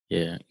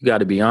 Yeah. You got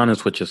to be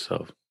honest with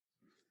yourself.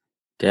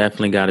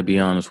 Definitely got to be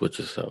honest with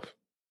yourself.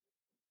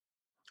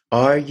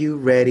 Are you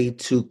ready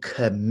to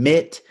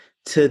commit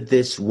to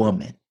this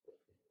woman?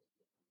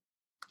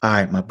 All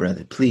right, my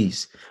brother,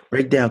 please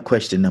break down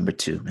question number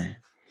two, man.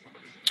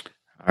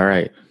 All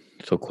right.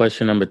 So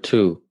question number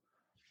two,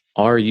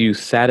 are you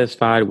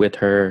satisfied with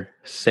her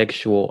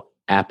sexual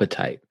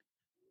appetite?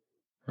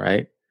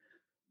 Right?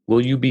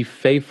 Will you be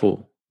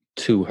faithful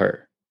to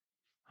her?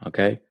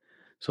 Okay.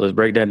 So let's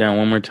break that down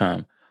one more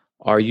time.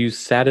 Are you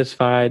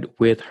satisfied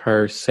with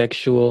her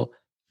sexual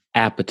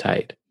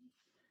appetite?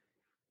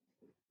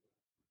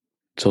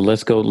 So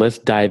let's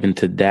dive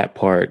into that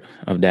part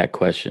of that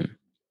question,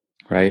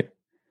 right?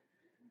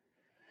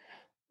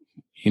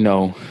 You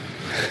know,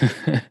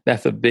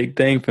 that's a big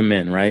thing for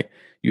men, right?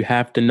 You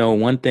have to know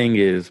one thing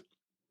is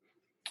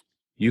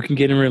you can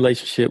get in a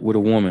relationship with a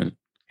woman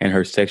and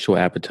her sexual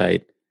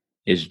appetite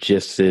is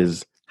just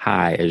as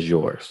high as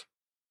yours,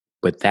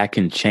 but that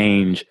can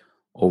change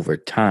over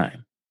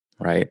time,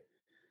 right?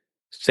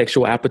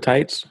 Sexual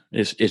appetites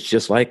is it's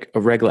just like a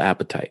regular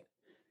appetite,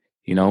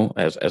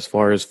 as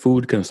far as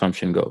food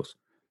consumption goes,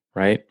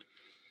 right?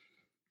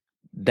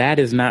 That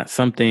is not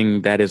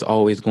something that is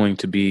always going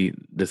to be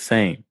the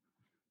same.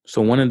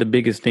 So one of the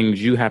biggest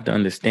things you have to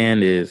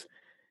understand is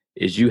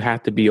you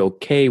have to be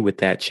okay with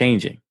that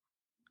changing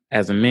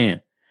as a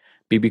man.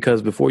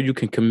 Because before you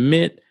can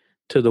commit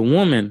to the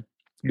woman,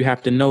 you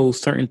have to know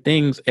certain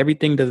things.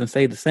 Everything doesn't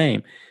stay the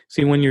same.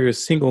 See, when you're a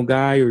single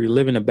guy or you're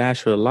living a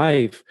bachelor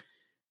life,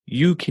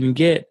 you can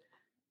get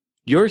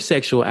your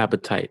sexual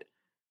appetite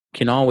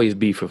can always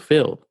be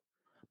fulfilled.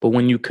 But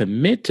when you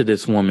commit to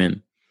this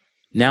woman,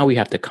 now we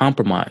have to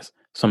compromise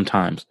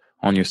sometimes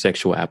on your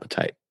sexual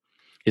appetite,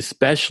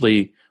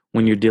 especially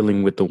when you're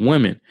dealing with the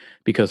woman,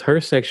 because her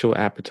sexual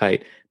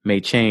appetite may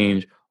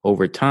change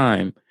over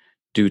time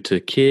due to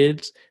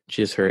kids,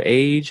 just her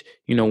age.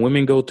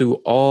 Women go through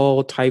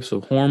all types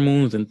of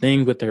hormones and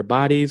things with their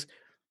bodies.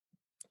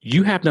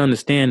 You have to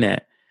understand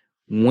that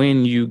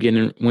when you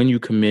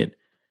commit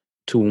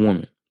to a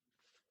woman.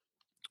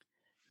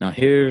 Now,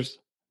 here's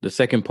the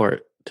second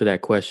part to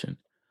that question.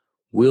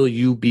 Will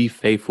you be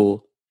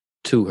faithful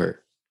to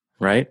her?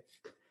 Right?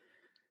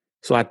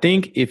 So I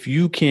think if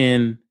you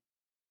can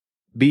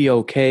be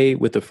okay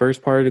with the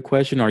first part of the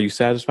question, are you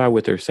satisfied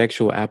with her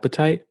sexual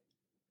appetite?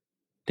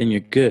 Then you're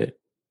good.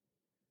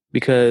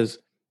 Because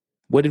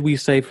what did we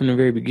say from the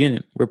very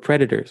beginning? We're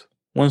predators.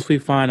 Once we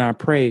find our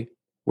prey,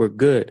 we're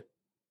good.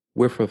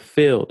 We're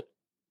fulfilled.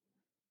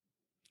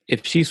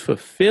 If she's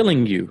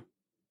fulfilling you,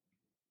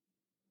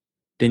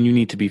 then you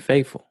need to be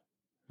faithful,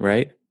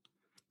 right?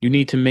 You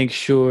need to make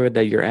sure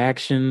that your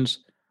actions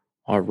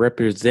are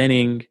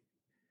representing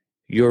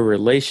your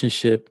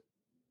relationship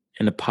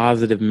in a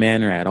positive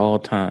manner at all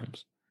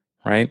times,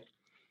 right?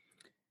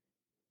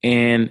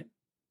 And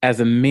as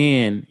a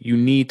man, you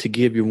need to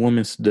give your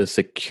woman the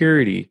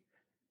security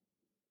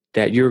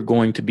that you're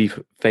going to be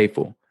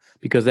faithful,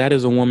 because that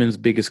is a woman's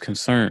biggest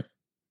concern,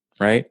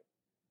 right?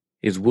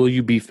 Is will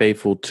you be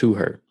faithful to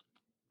her?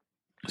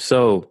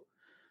 So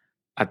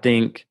I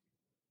think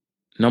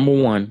number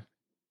one,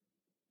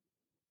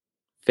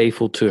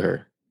 faithful to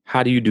her.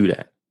 How do you do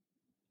that?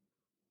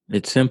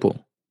 It's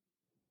simple.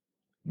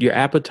 Your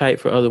appetite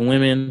for other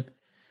women,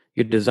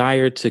 your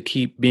desire to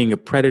keep being a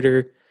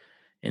predator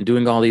and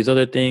doing all these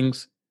other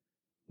things,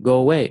 go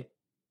away.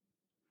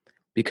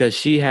 Because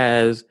she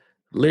has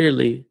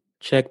literally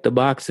checked the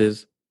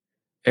boxes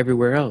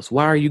everywhere else.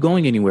 Why are you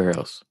going anywhere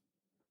else?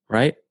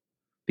 Right?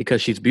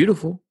 Because she's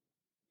beautiful.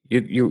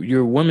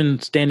 Your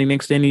woman standing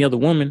next to any other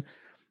woman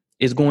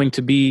is going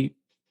to be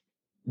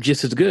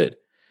just as good.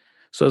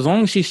 So as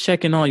long as she's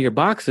checking all your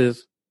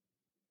boxes,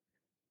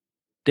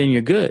 then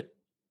you're good.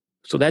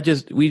 So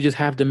we just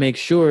have to make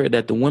sure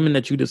that the woman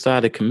that you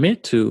decide to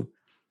commit to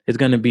is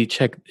going to be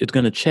checked. It's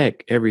going to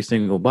check every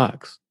single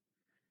box.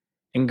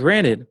 And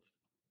granted,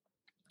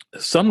 for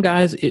some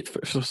guys,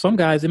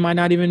 it might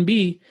not even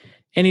be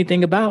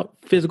anything about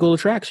physical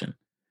attraction.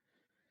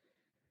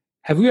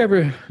 Have you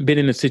ever been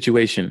in a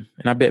situation,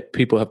 and I bet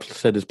people have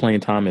said this plenty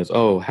of times,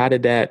 oh, how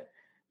did that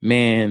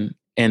man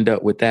end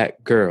up with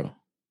that girl?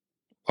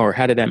 Or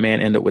how did that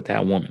man end up with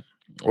that woman?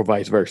 Or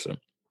vice versa.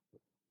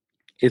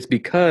 It's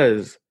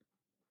because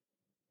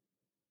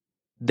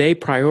they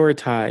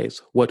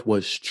prioritize what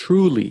was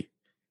truly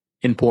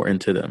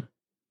important to them.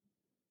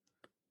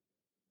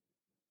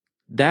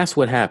 That's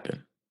what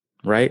happened,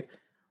 right?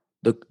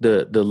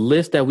 The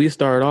list that we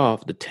started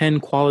off, the 10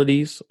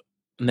 qualities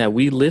that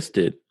we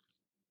listed,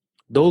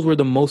 those were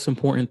the most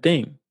important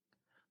thing.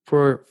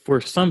 For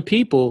some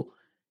people,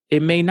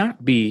 it may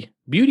not be.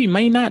 Beauty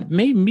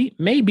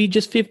may be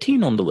just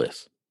 15 on the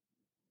list.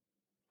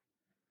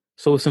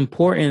 So it's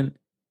important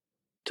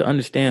to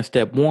understand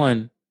step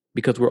one,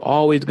 because we're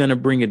always going to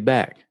bring it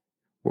back.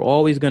 We're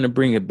always going to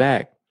bring it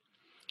back.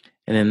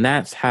 And then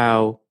that's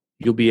how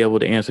you'll be able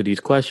to answer these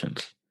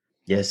questions.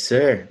 Yes,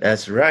 sir.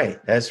 That's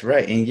right. That's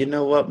right. And you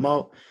know what,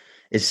 Mo?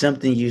 It's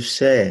something you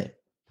said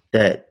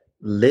that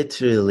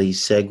literally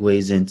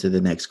segues into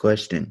the next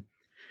question.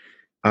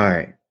 All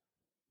right.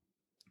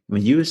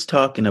 When you was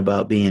talking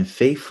about being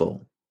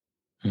faithful,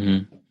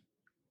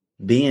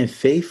 being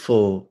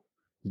faithful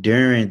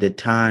during the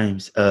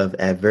times of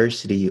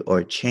adversity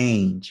or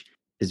change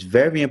is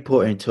very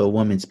important to a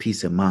woman's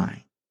peace of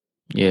mind.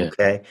 Yeah.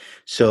 Okay.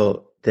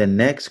 So the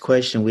next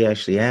question we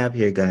actually have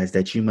here, guys,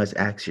 that you must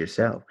ask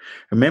yourself.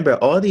 Remember,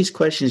 all these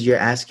questions you're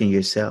asking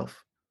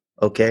yourself.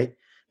 Okay.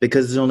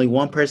 Because there's only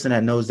one person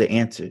that knows the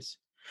answers.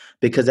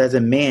 Because as a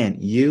man,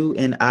 you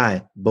and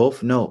I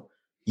both know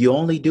you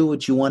only do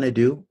what you want to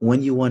do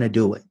when you want to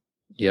do it.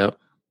 Yep.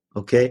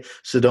 Okay.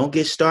 So don't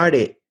get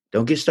started.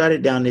 Don't get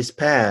started down this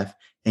path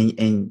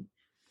and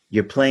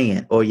you're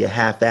playing or you're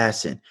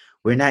half-assing.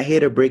 We're not here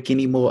to break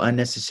any more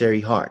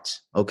unnecessary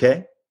hearts.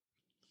 Okay.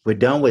 We're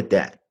done with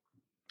that.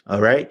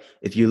 All right.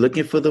 If you're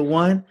looking for the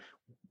one,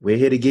 We're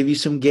here to give you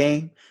some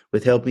game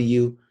with helping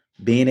you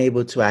being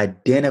able to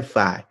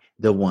identify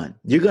the one.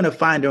 You're going to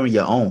find her on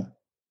your own.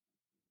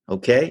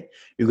 Okay?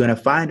 You're going to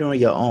find her on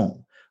your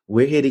own.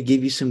 We're here to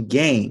give you some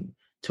game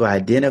to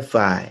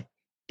identify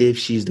if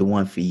she's the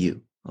one for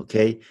you.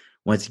 Okay?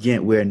 Once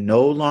again, we're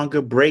no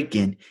longer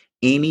breaking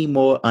any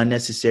more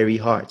unnecessary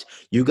hearts.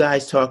 You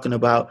guys talking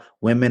about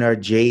women are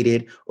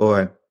jaded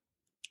or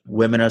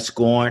women are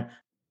scorned.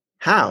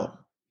 How?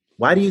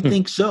 Why do you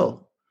think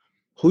so?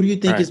 Who do you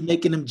think Right. is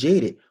making them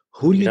jaded?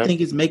 Who do you Yep.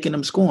 think is making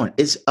them scorned?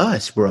 It's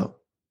us, bro.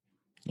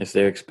 It's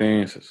their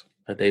experiences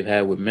that they've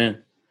had with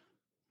men.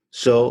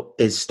 So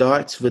it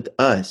starts with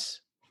us.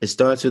 It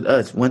starts with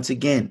us. Once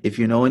again, if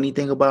you know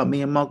anything about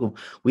me and Malcolm,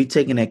 we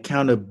take an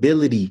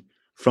accountability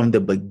from the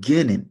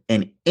beginning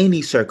in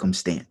any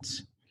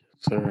circumstance.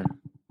 Sir.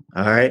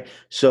 All right.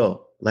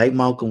 So, like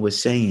Malcolm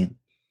was saying,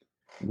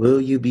 will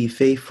you be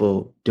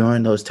faithful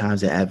during those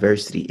times of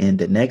adversity? And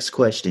the next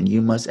question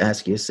you must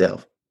ask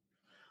yourself,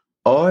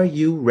 are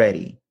you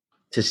ready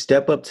to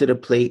step up to the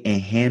plate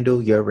and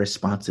handle your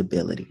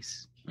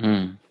responsibilities?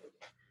 Mm.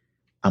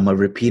 I'm going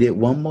to repeat it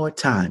one more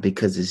time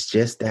because it's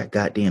just that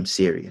goddamn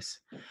serious.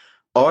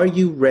 Are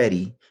you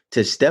ready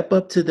to step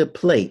up to the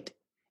plate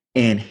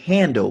and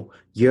handle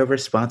your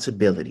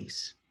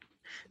responsibilities?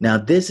 Now,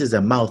 this is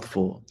a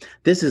mouthful.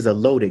 This is a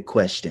loaded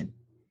question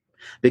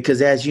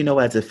because, as you know,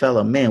 as a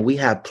fellow man, we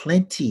have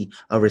plenty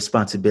of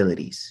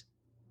responsibilities.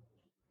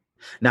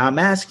 Now, I'm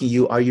asking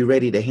you, are you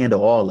ready to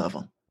handle all of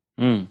them?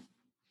 Mm.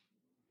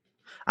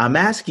 I'm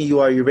asking you,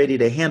 are you ready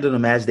to handle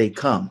them as they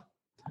come?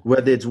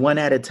 Whether it's one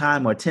at a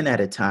time or 10 at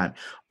a time,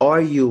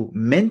 are you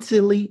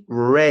mentally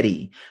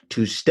ready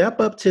to step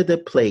up to the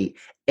plate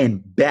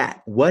and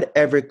bat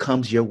whatever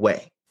comes your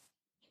way?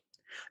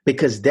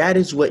 Because that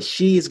is what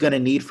she is going to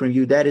need from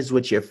you. That is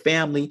what your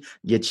family,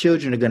 your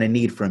children are going to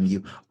need from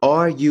you.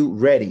 Are you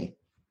ready?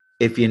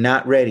 If you're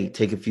not ready,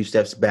 take a few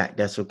steps back.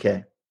 That's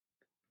okay.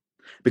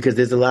 Because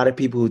there's a lot of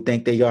people who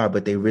think they are,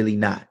 but they're really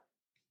not.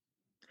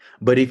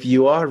 But if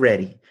you are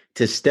ready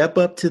to step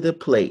up to the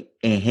plate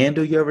and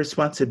handle your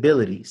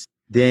responsibilities,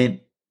 then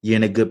you're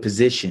in a good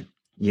position.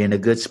 You're in a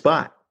good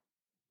spot.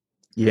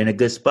 You're in a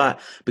good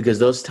spot because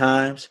those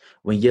times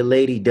when your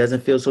lady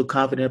doesn't feel so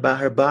confident about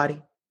her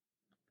body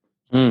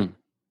Mm.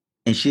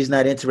 and she's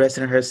not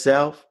interested in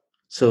herself,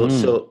 so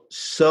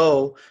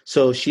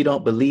she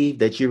don't believe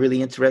that you're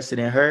really interested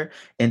in her,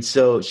 and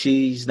so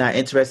she's not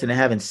interested in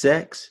having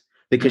sex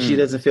because she Mm.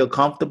 doesn't feel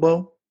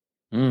comfortable.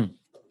 Mm.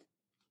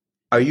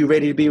 Are you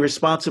ready to be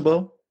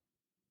responsible?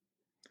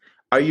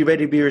 Are you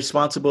ready to be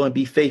responsible and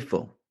be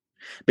faithful?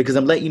 Because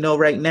I'm letting you know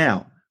right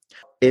now,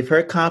 if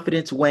her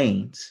confidence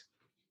wanes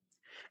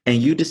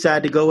and you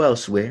decide to go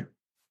elsewhere,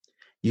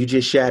 you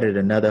just shattered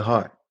another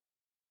heart.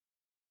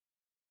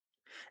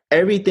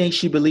 Everything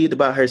she believed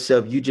about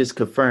herself, you just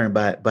confirmed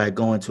by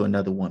going to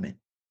another woman.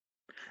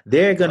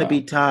 There are going to Wow.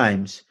 be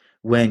times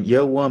when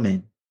your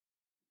woman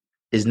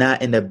is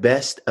not in the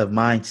best of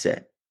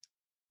mindset.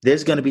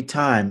 There's going to be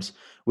times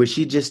where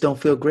she just don't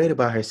feel great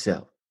about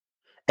herself.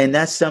 And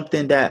that's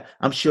something that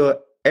I'm sure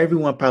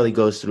everyone probably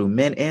goes through,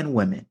 men and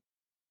women.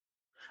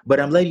 But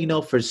I'm letting you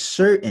know for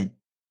certain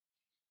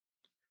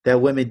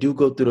that women do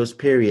go through those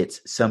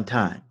periods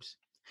sometimes.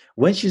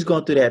 When she's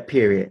going through that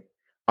period,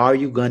 are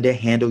you going to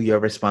handle your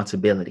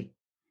responsibility?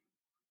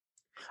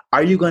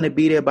 Are you going to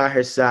be there by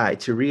her side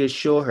to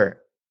reassure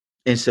her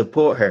and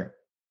support her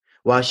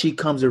while she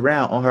comes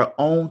around on her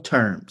own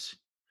terms?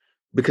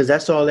 Because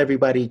that's all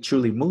everybody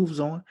truly moves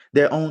on,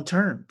 their own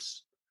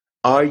terms.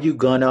 Are you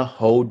going to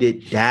hold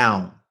it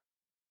down?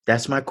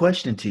 That's my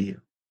question to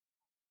you.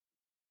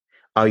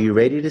 Are you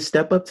ready to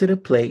step up to the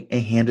plate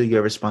and handle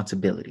your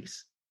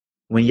responsibilities?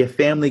 When your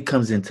family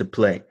comes into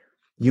play,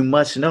 you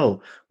must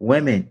know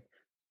women,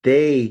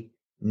 they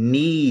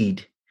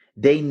need,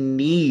 they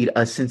need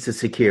a sense of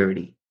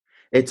security.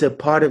 It's a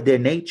part of their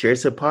nature.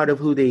 It's a part of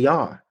who they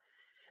are.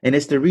 And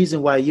it's the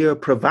reason why you're a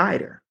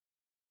provider.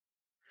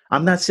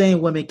 I'm not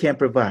saying women can't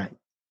provide.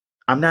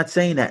 I'm not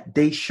saying that.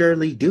 They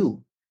surely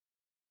do.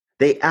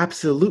 They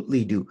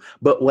absolutely do.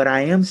 But what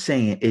I am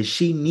saying is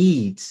she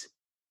needs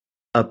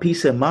a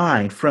peace of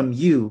mind from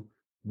you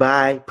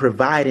by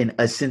providing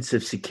a sense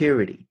of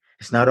security.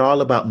 It's not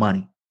all about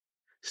money.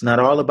 It's not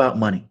all about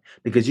money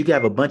because you can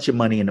have a bunch of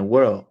money in the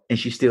world and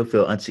she still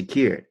feel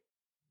unsecured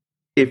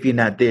if you're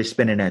not there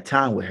spending that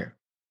time with her.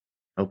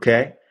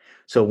 Okay.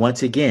 So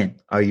once again,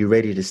 are you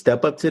ready to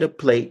step up to the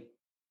plate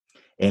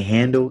and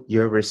handle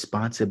your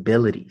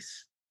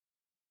responsibilities?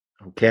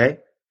 Okay.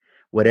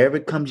 Whatever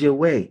comes your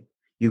way,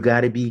 you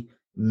got to be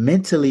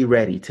mentally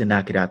ready to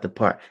knock it out the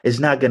park. It's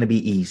not going to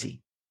be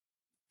easy.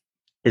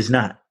 It's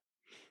not.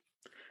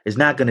 It's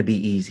not going to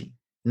be easy.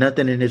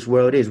 Nothing in this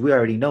world is. We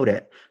already know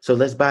that. So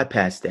let's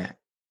bypass that.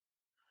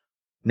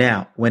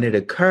 Now, when it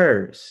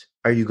occurs,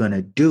 are you going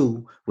to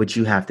do what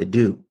you have to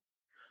do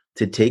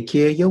to take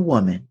care of your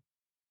woman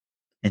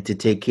and to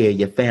take care of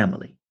your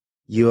family?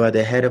 You are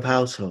the head of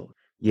household.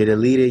 You're the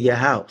leader of your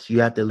house.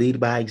 You have to lead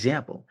by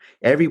example.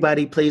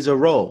 Everybody plays a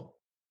role.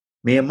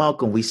 Me and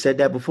Malcolm, we said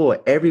that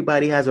before.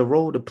 Everybody has a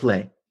role to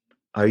play.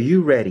 Are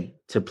you ready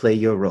to play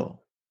your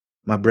role?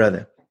 My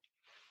brother,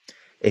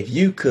 if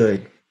you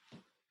could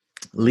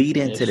lead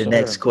Yes, into the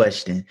next sir.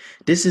 question.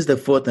 This is the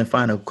fourth and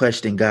final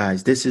question,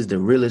 guys. This is the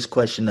realest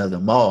question of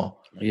them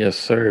all. Yes,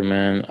 sir,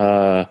 man.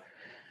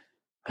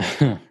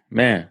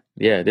 Man,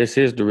 yeah, this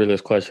is the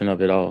realest question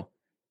of it all.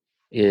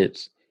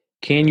 It's,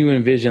 can you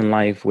envision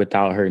life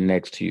without her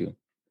next to you?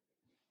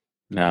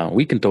 Now,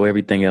 we can throw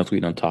everything else we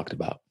done talked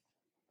about.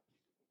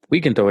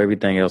 We can throw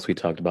everything else we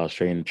talked about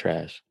straight in the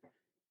trash.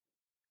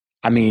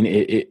 I mean,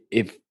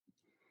 if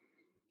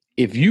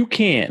you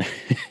can't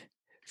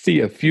see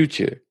a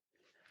future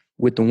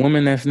with the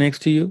woman that's next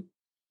to you,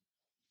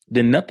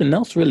 then nothing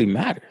else really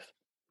matters.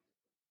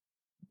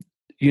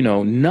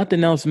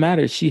 Nothing else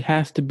matters. She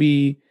has to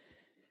be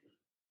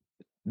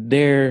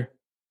there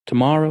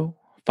tomorrow,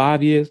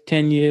 5 years,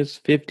 10 years,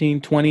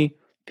 15, 20,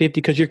 50,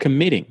 because you're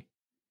committing.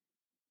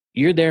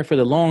 You're there for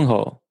the long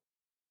haul.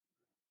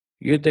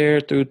 You're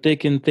there through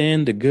thick and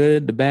thin, the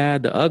good, the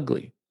bad, the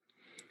ugly.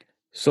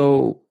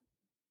 So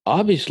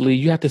obviously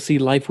you have to see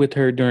life with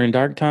her during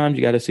dark times.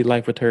 You got to see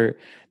life with her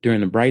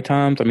during the bright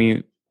times. I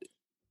mean,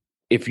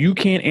 if you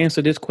can't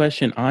answer this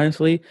question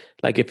honestly,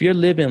 like if you're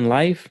living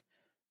life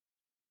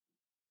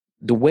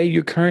the way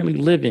you're currently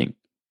living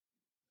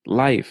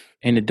life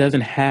and it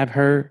doesn't have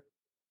her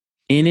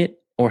in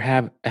it or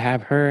have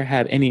her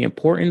have any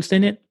importance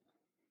in it,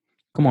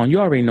 come on, you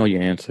already know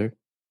your answer.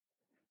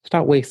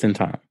 Stop wasting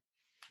time.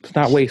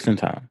 Stop wasting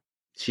time.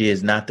 She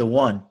is not the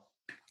one.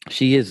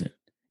 She isn't.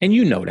 And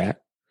you know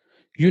that.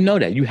 You know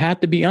that. You have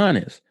to be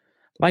honest.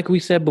 Like we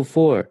said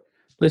before,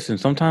 listen,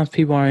 sometimes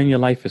people are in your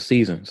life for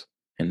seasons,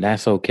 and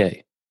that's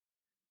okay.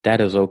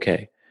 That is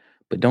okay.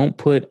 But don't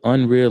put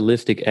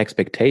unrealistic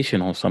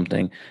expectation on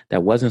something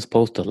that wasn't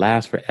supposed to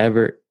last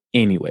forever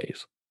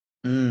anyways.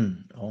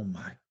 Oh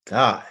my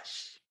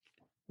gosh.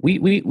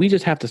 We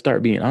just have to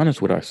start being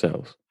honest with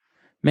ourselves.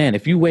 Man,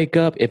 if you wake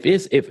up,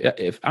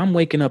 if I'm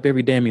waking up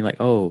every day and be like,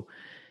 oh,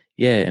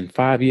 yeah, in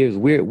 5 years,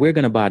 we're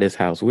gonna buy this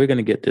house, we're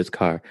gonna get this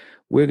car,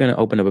 we're gonna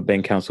open up a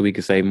bank account so we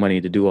can save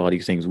money to do all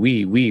these things.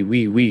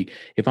 We.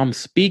 If I'm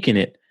speaking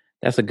it,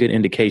 that's a good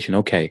indication.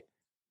 Okay,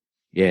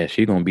 yeah,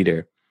 she's gonna be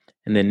there.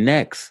 And then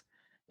next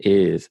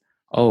is,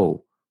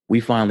 oh,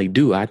 we finally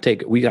do.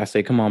 We gotta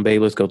say, come on,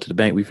 babe, let's go to the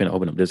bank. We finna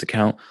open up this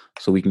account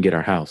so we can get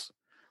our house.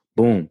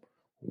 Boom.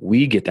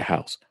 We get the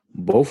house.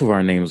 Both of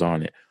our names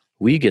on it.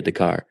 We get the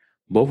car.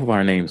 Both of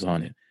our names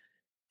on it.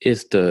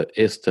 It's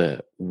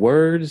the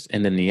words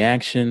and then the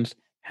actions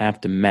have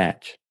to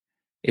match.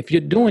 If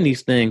you're doing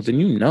these things,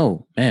 then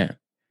man,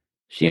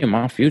 she in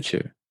my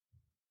future.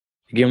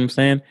 You get what I'm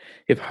saying?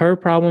 If her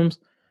problems,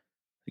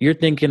 you're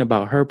thinking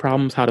about her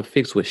problems, how to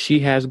fix what she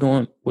has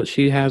going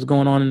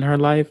on in her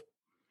life,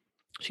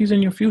 she's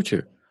in your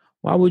future.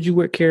 Why would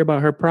you care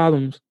about her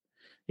problems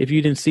if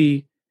you didn't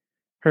see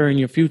her in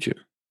your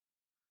future?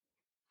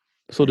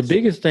 So the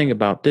biggest thing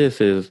about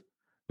this is,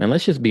 man,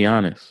 let's just be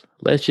honest.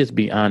 Let's just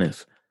be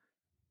honest.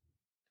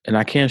 And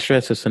I can't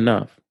stress this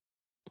enough.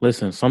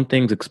 Listen, some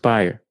things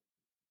expire.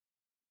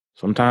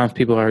 Sometimes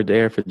people are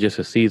there for just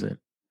a season.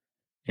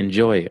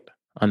 Enjoy it.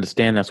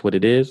 Understand that's what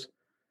it is,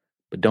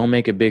 but don't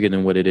make it bigger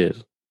than what it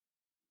is.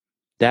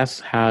 That's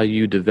how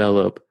you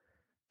develop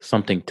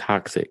something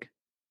toxic.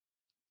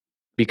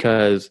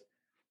 Because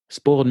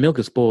spoiled milk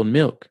is spoiled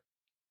milk.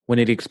 When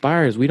it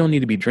expires, we don't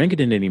need to be drinking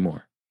it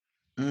anymore.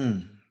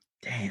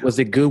 Damn. Was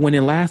it good when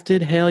it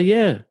lasted? Hell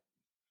yeah.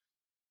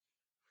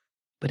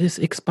 But it's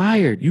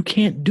expired. You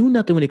can't do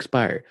nothing when it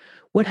expired.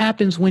 What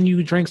happens when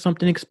you drink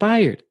something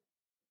expired?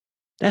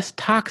 That's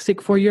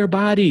toxic for your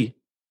body.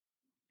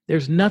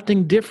 There's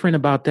nothing different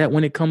about that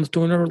when it comes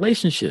to in a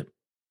relationship.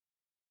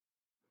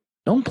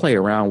 Don't play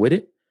around with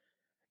it.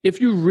 If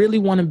you really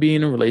want to be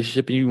in a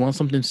relationship and you want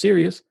something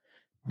serious,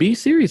 be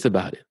serious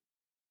about it.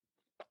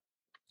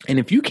 And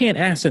if you can't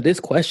answer this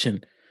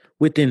question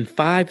within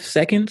 5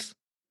 seconds,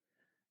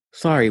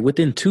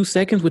 within 2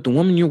 seconds with the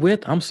woman you're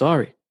with, I'm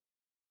sorry.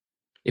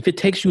 If it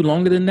takes you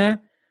longer than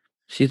that,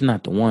 she's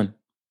not the one.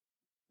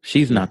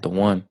 She's not the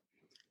one.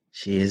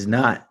 She is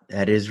not.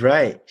 That is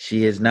right.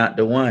 She is not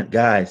the one.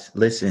 Guys,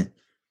 listen.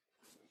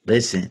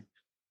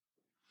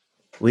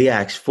 We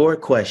asked 4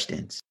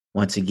 questions.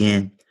 Once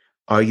again,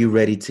 are you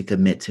ready to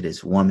commit to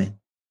this woman?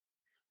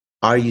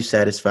 Are you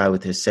satisfied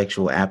with her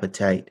sexual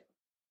appetite?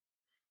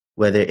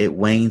 Whether it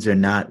wanes or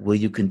not, will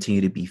you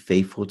continue to be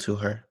faithful to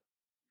her?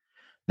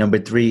 Number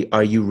 3,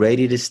 are you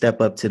ready to step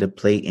up to the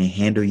plate and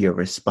handle your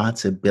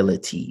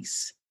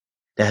responsibilities?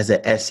 That has an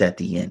S at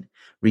the end.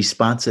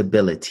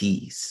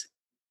 Responsibilities.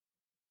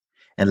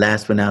 And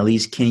last but not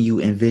least, can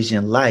you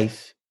envision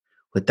life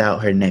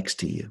without her next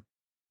to you?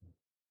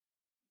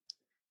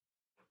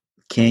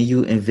 Can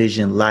you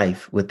envision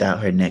life without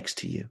her next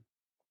to you?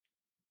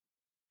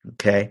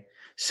 Okay.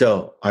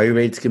 So are you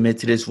ready to commit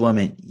to this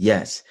woman?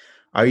 Yes.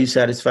 Are you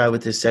satisfied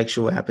with her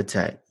sexual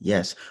appetite?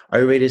 Yes. Are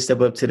you ready to step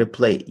up to the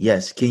plate?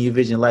 Yes. Can you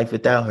envision life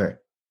without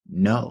her?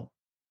 No.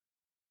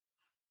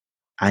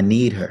 I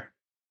need her.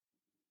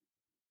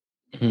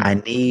 I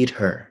need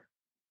her.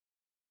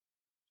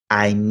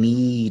 I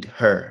need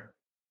her.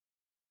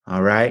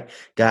 All right.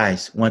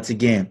 Guys, once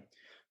again,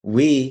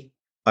 we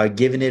are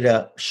giving it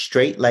up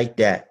straight like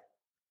that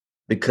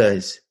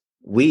because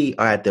we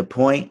are at the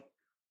point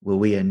where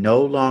we are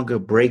no longer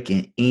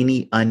breaking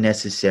any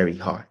unnecessary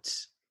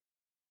hearts.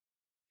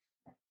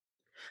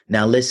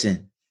 Now,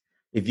 listen,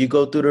 if you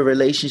go through the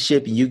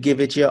relationship and you give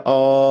it your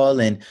all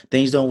and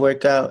things don't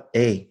work out,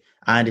 hey,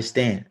 I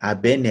understand.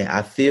 I've been there.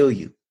 I feel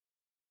you.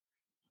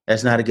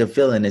 That's not a good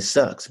feeling. It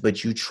sucks.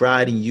 But you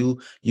tried and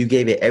you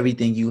gave it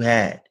everything you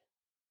had.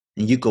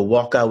 And you could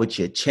walk out with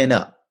your chin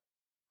up.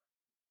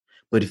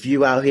 But if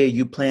you out here,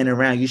 you playing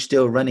around, you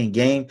still running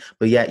game,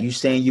 but yet you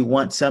saying you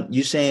want something,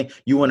 you saying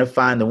you want to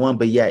find the one,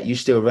 but yet you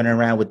still running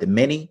around with the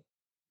many,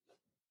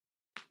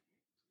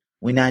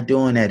 we're not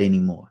doing that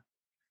anymore.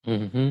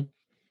 Mm-hmm.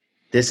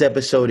 This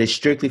episode is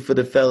strictly for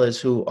the fellas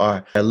who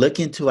are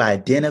looking to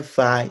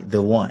identify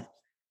the one.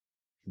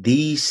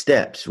 These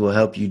steps will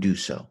help you do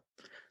so.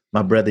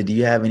 My brother, do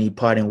you have any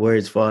parting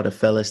words for all the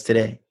fellas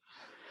today?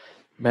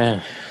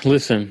 Man,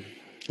 listen,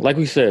 like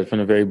we said from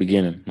the very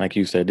beginning, like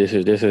you said, this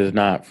is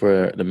not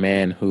for the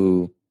man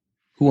who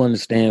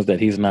understands that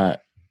he's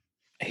not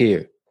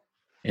here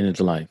in his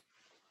life,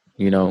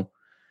 you know.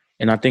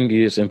 And I think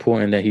it's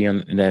important that you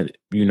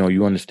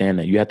understand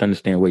that you have to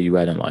understand where you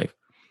at in life.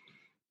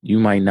 You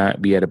might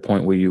not be at a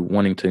point where you're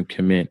wanting to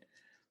commit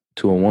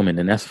to a woman,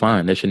 and that's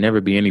fine. There should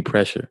never be any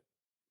pressure.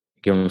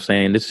 You get what I'm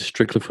saying? This is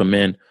strictly for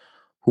men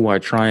who are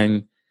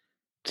trying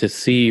to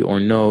see or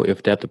know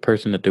if that the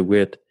person that they're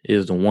with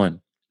is the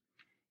one.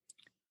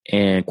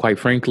 And quite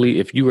frankly,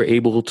 if you were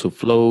able to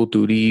flow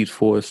through these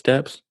 4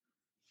 steps,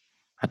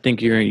 I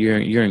think you're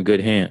in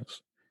good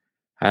hands.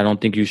 I don't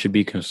think you should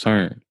be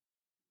concerned.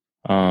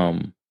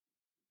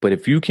 But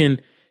if you can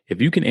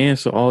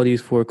answer all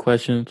these 4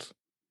 questions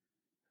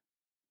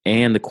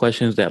and the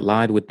questions that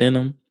lied within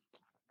them,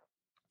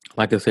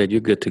 like I said,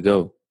 you're good to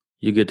go.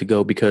 You're good to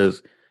go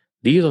because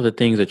these are the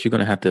things that you're going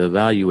to have to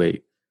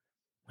evaluate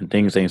when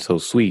things ain't so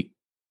sweet.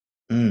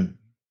 Mm.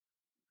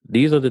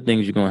 These are the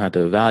things you're going to have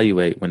to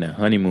evaluate when the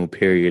honeymoon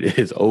period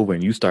is over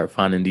and you start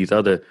finding these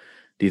other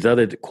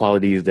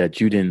qualities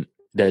that you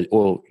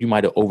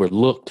might have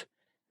overlooked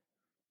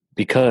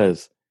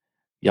because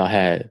y'all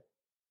had,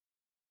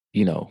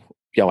 y'all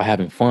were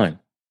having fun.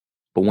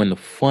 But when the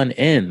fun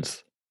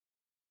ends,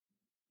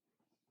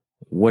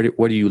 what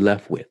are you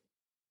left with?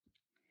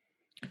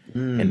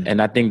 Mm.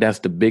 And I think that's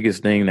the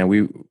biggest thing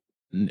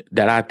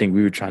that I think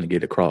we were trying to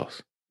get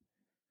across.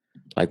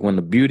 Like when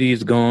the beauty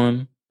is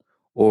gone,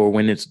 or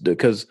when it's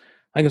because,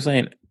 like I'm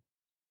saying,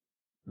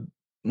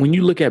 when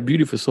you look at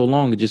beauty for so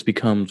long, it just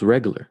becomes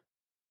regular.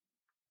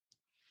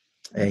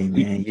 Hey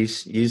man, you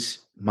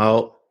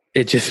Mo.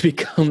 It just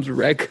becomes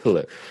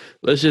regular.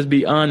 Let's just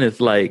be honest.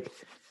 Like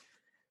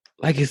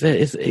you said,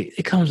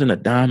 it comes in a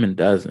dime a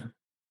dozen.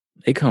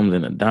 It comes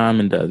in a dime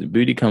a dozen.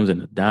 Beauty comes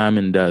in a dime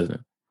a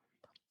dozen.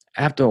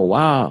 After a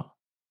while,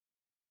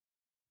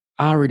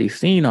 I already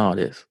seen all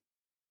this.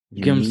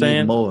 You Get what I'm need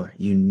saying? more.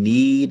 You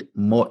need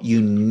more. You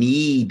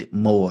need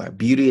more.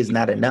 Beauty is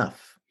not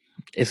enough.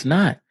 It's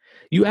not.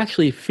 You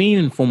actually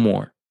fiending for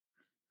more.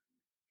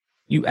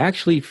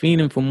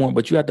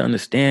 But you have to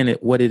understand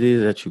what it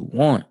is that you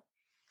want.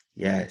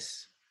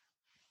 Yes.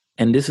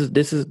 And this is the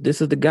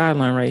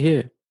guideline right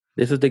here.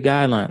 This is the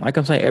guideline. Like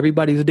I'm saying,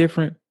 everybody's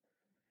different.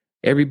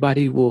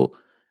 Everybody will,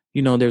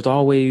 there's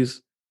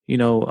always,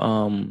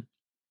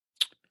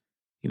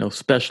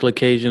 special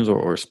occasions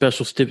or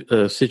special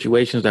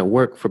situations that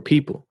work for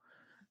people.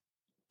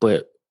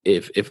 But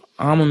if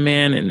I'm a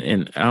man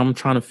and I'm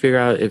trying to figure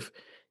out if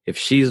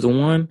she's the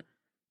one,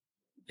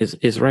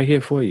 it's right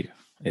here for you.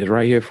 It's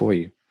right here for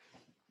you.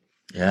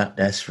 Yeah,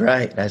 that's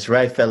right. That's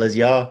right, fellas.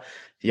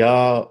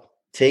 Y'all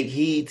take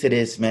heed to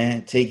this,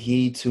 man. Take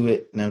heed to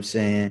it. You know what I'm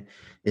saying?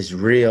 It's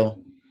real.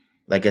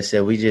 Like I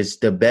said,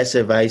 the best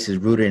advice is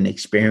rooted in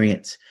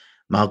experience.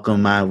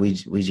 Malcolm and I, we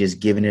just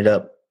giving it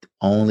up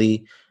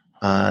only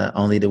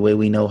the way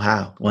we know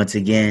how. Once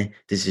again,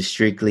 this is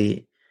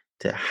strictly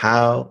to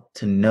how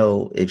to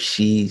know if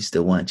she's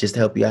the one, just to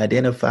help you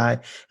identify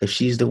if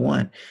she's the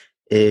one.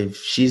 If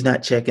she's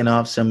not checking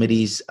off some of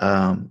these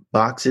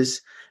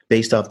boxes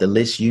based off the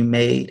list you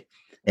made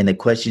and the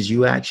questions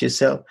you ask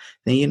yourself,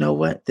 then you know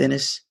what? Then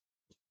it's,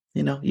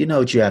 you know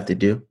what you have to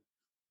do.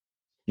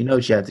 You know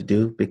what you have to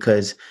do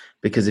because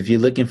if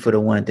you're looking for the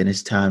one, then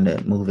it's time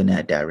to move in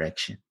that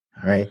direction.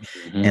 All right.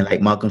 Mm-hmm. And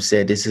like Malcolm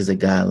said, this is a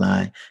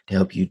guideline to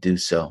help you do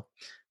so.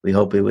 We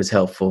hope it was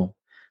helpful.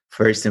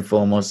 First and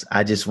foremost,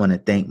 I just want to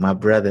thank my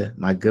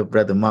good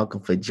brother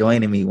Malcolm, for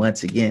joining me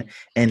once again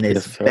in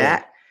this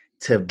back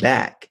to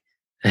back.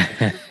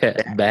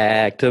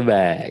 Back to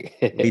back.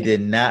 We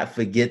did not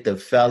forget the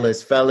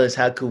fellas. Fellas,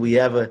 how could we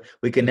ever?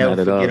 We can never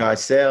forget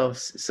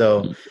ourselves.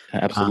 So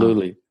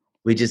absolutely.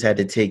 We just had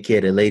to take care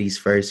of the ladies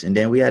first, and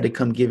then we had to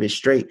come give it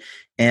straight.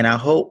 And I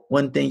hope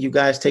one thing you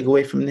guys take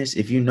away from this,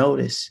 if you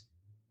notice,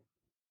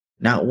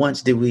 not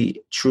once did we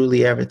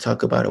truly ever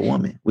talk about a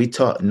woman. We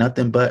talked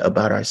nothing but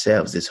about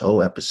ourselves this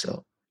whole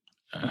episode.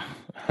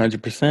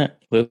 100%.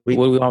 What do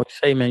we always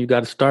say, man? You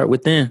got to start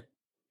within.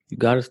 You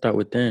got to start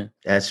within.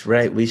 That's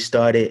right. We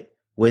started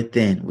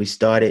within. We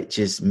started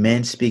just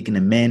men speaking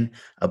to men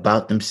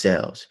about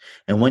themselves.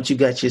 And once you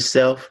got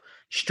yourself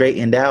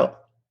straightened out,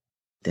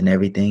 then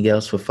everything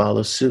else will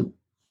follow suit.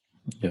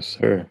 Yes,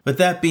 sir. With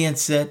that being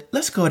said,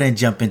 let's go ahead and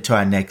jump into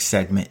our next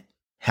segment.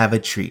 Have a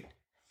treat.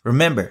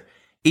 Remember,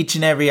 each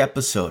and every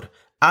episode,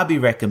 I'll be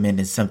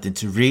recommending something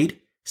to read,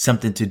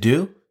 something to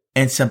do,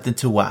 and something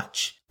to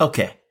watch.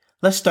 Okay,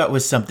 let's start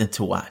with something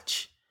to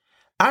watch.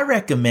 I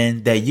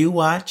recommend that you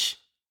watch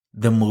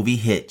the movie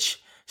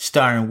Hitch,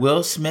 starring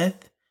Will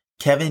Smith,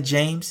 Kevin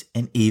James,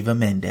 and Eva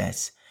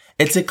Mendes.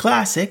 It's a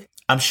classic.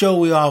 I'm sure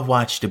we all have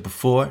watched it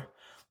before,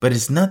 but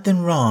it's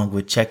nothing wrong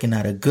with checking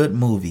out a good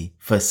movie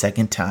for a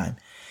second time.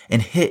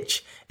 And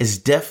Hitch is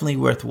definitely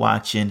worth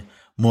watching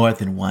more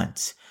than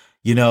once.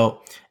 You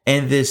know,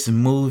 in this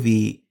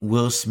movie,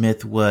 Will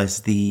Smith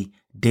was the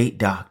date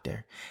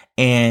doctor,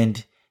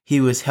 and he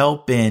was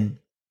helping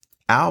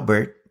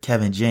Albert,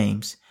 Kevin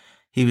James,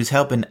 he was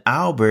helping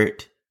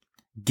Albert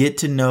get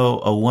to know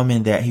a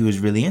woman that he was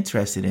really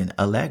interested in,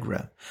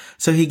 Allegra.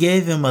 So he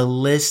gave him a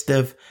list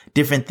of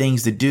different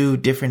things to do,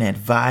 different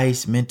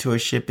advice,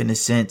 mentorship in a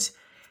sense.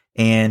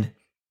 And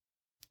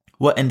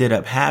what ended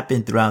up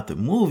happening throughout the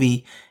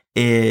movie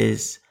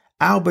is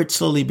Albert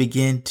slowly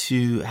began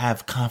to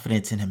have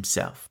confidence in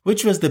himself,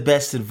 which was the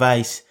best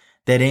advice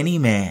that any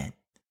man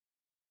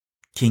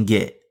can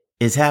get,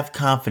 is have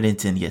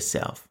confidence in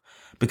yourself,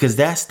 because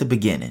that's the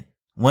beginning.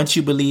 Once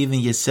you believe in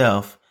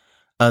yourself,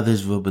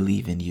 others will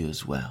believe in you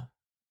as well.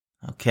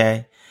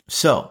 Okay?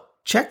 So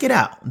check it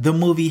out. The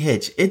movie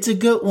Hitch. It's a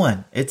good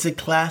one. It's a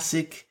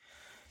classic.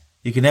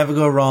 You can never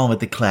go wrong with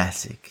the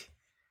classic.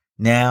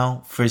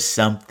 Now for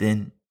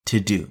something to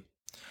do.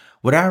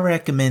 What I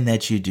recommend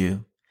that you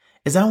do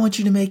is I want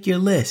you to make your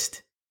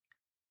list.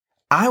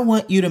 I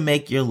want you to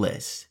make your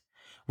list.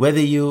 Whether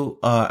you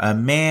are a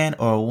man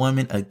or a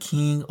woman, a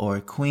king or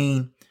a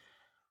queen,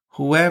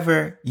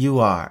 whoever you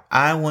are,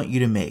 I want you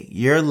to make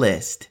your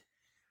list.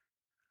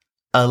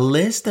 A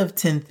list of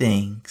 10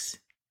 things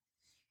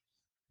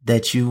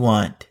that you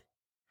want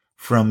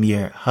from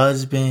your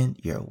husband,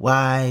 your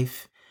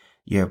wife,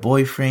 your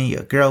boyfriend,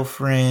 your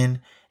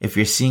girlfriend. If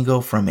you're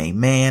single, from a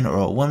man or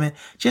a woman,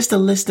 just a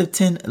list of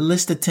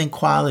 10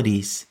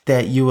 qualities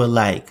that you would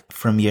like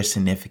from your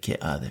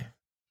significant other.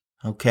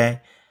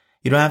 Okay?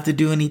 You don't have to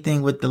do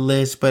anything with the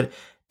list, but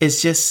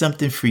it's just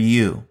something for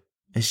you.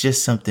 It's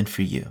just something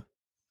for you.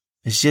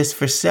 It's just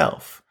for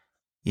self,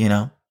 you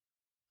know?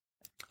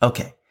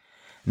 Okay.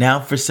 Now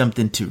for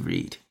something to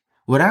read.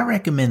 What I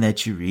recommend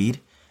that you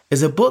read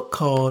is a book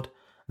called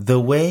The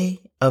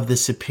Way of the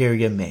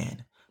Superior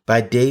Man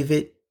by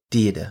David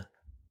Deida.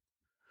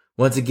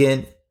 Once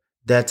again,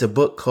 that's a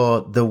book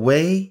called The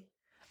Way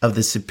of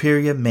the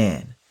Superior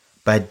Man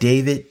by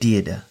David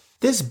Deida.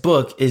 This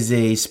book is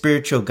a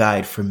spiritual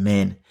guide for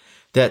men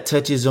that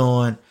touches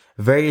on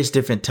various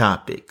different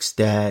topics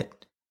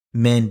that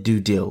men do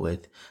deal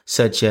with,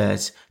 such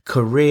as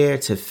career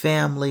to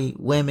family,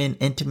 women,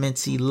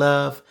 intimacy,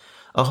 love,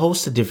 a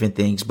host of different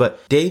things.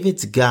 But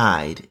David's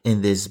guide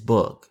in this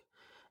book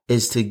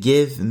is to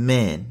give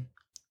men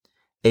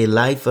a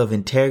life of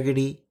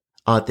integrity,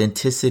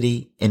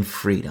 authenticity, and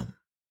freedom.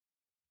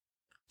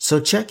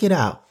 So check it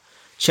out.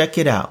 Check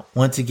it out.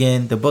 Once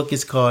again, the book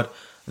is called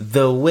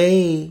The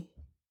Way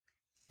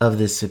of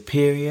the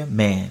Superior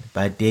Man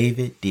by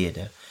David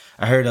Deida.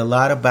 I heard a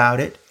lot about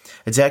it.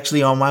 It's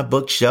actually on my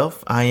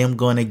bookshelf. I am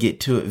going to get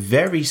to it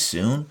very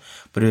soon,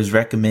 but it was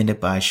recommended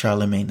by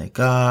Charlemagne the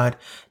God,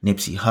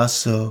 Nipsey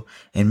Hussle,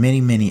 and many,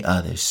 many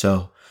others.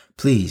 So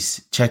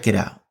please check it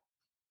out.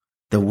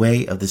 The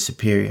Way of the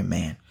Superior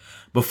Man.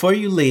 Before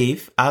you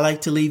leave, I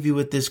like to leave you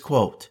with this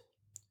quote.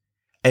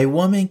 A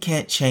woman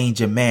can't change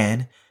a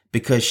man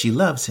because she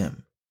loves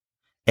him.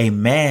 A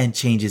man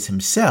changes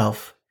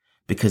himself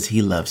because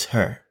he loves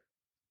her.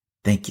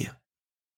 Thank you.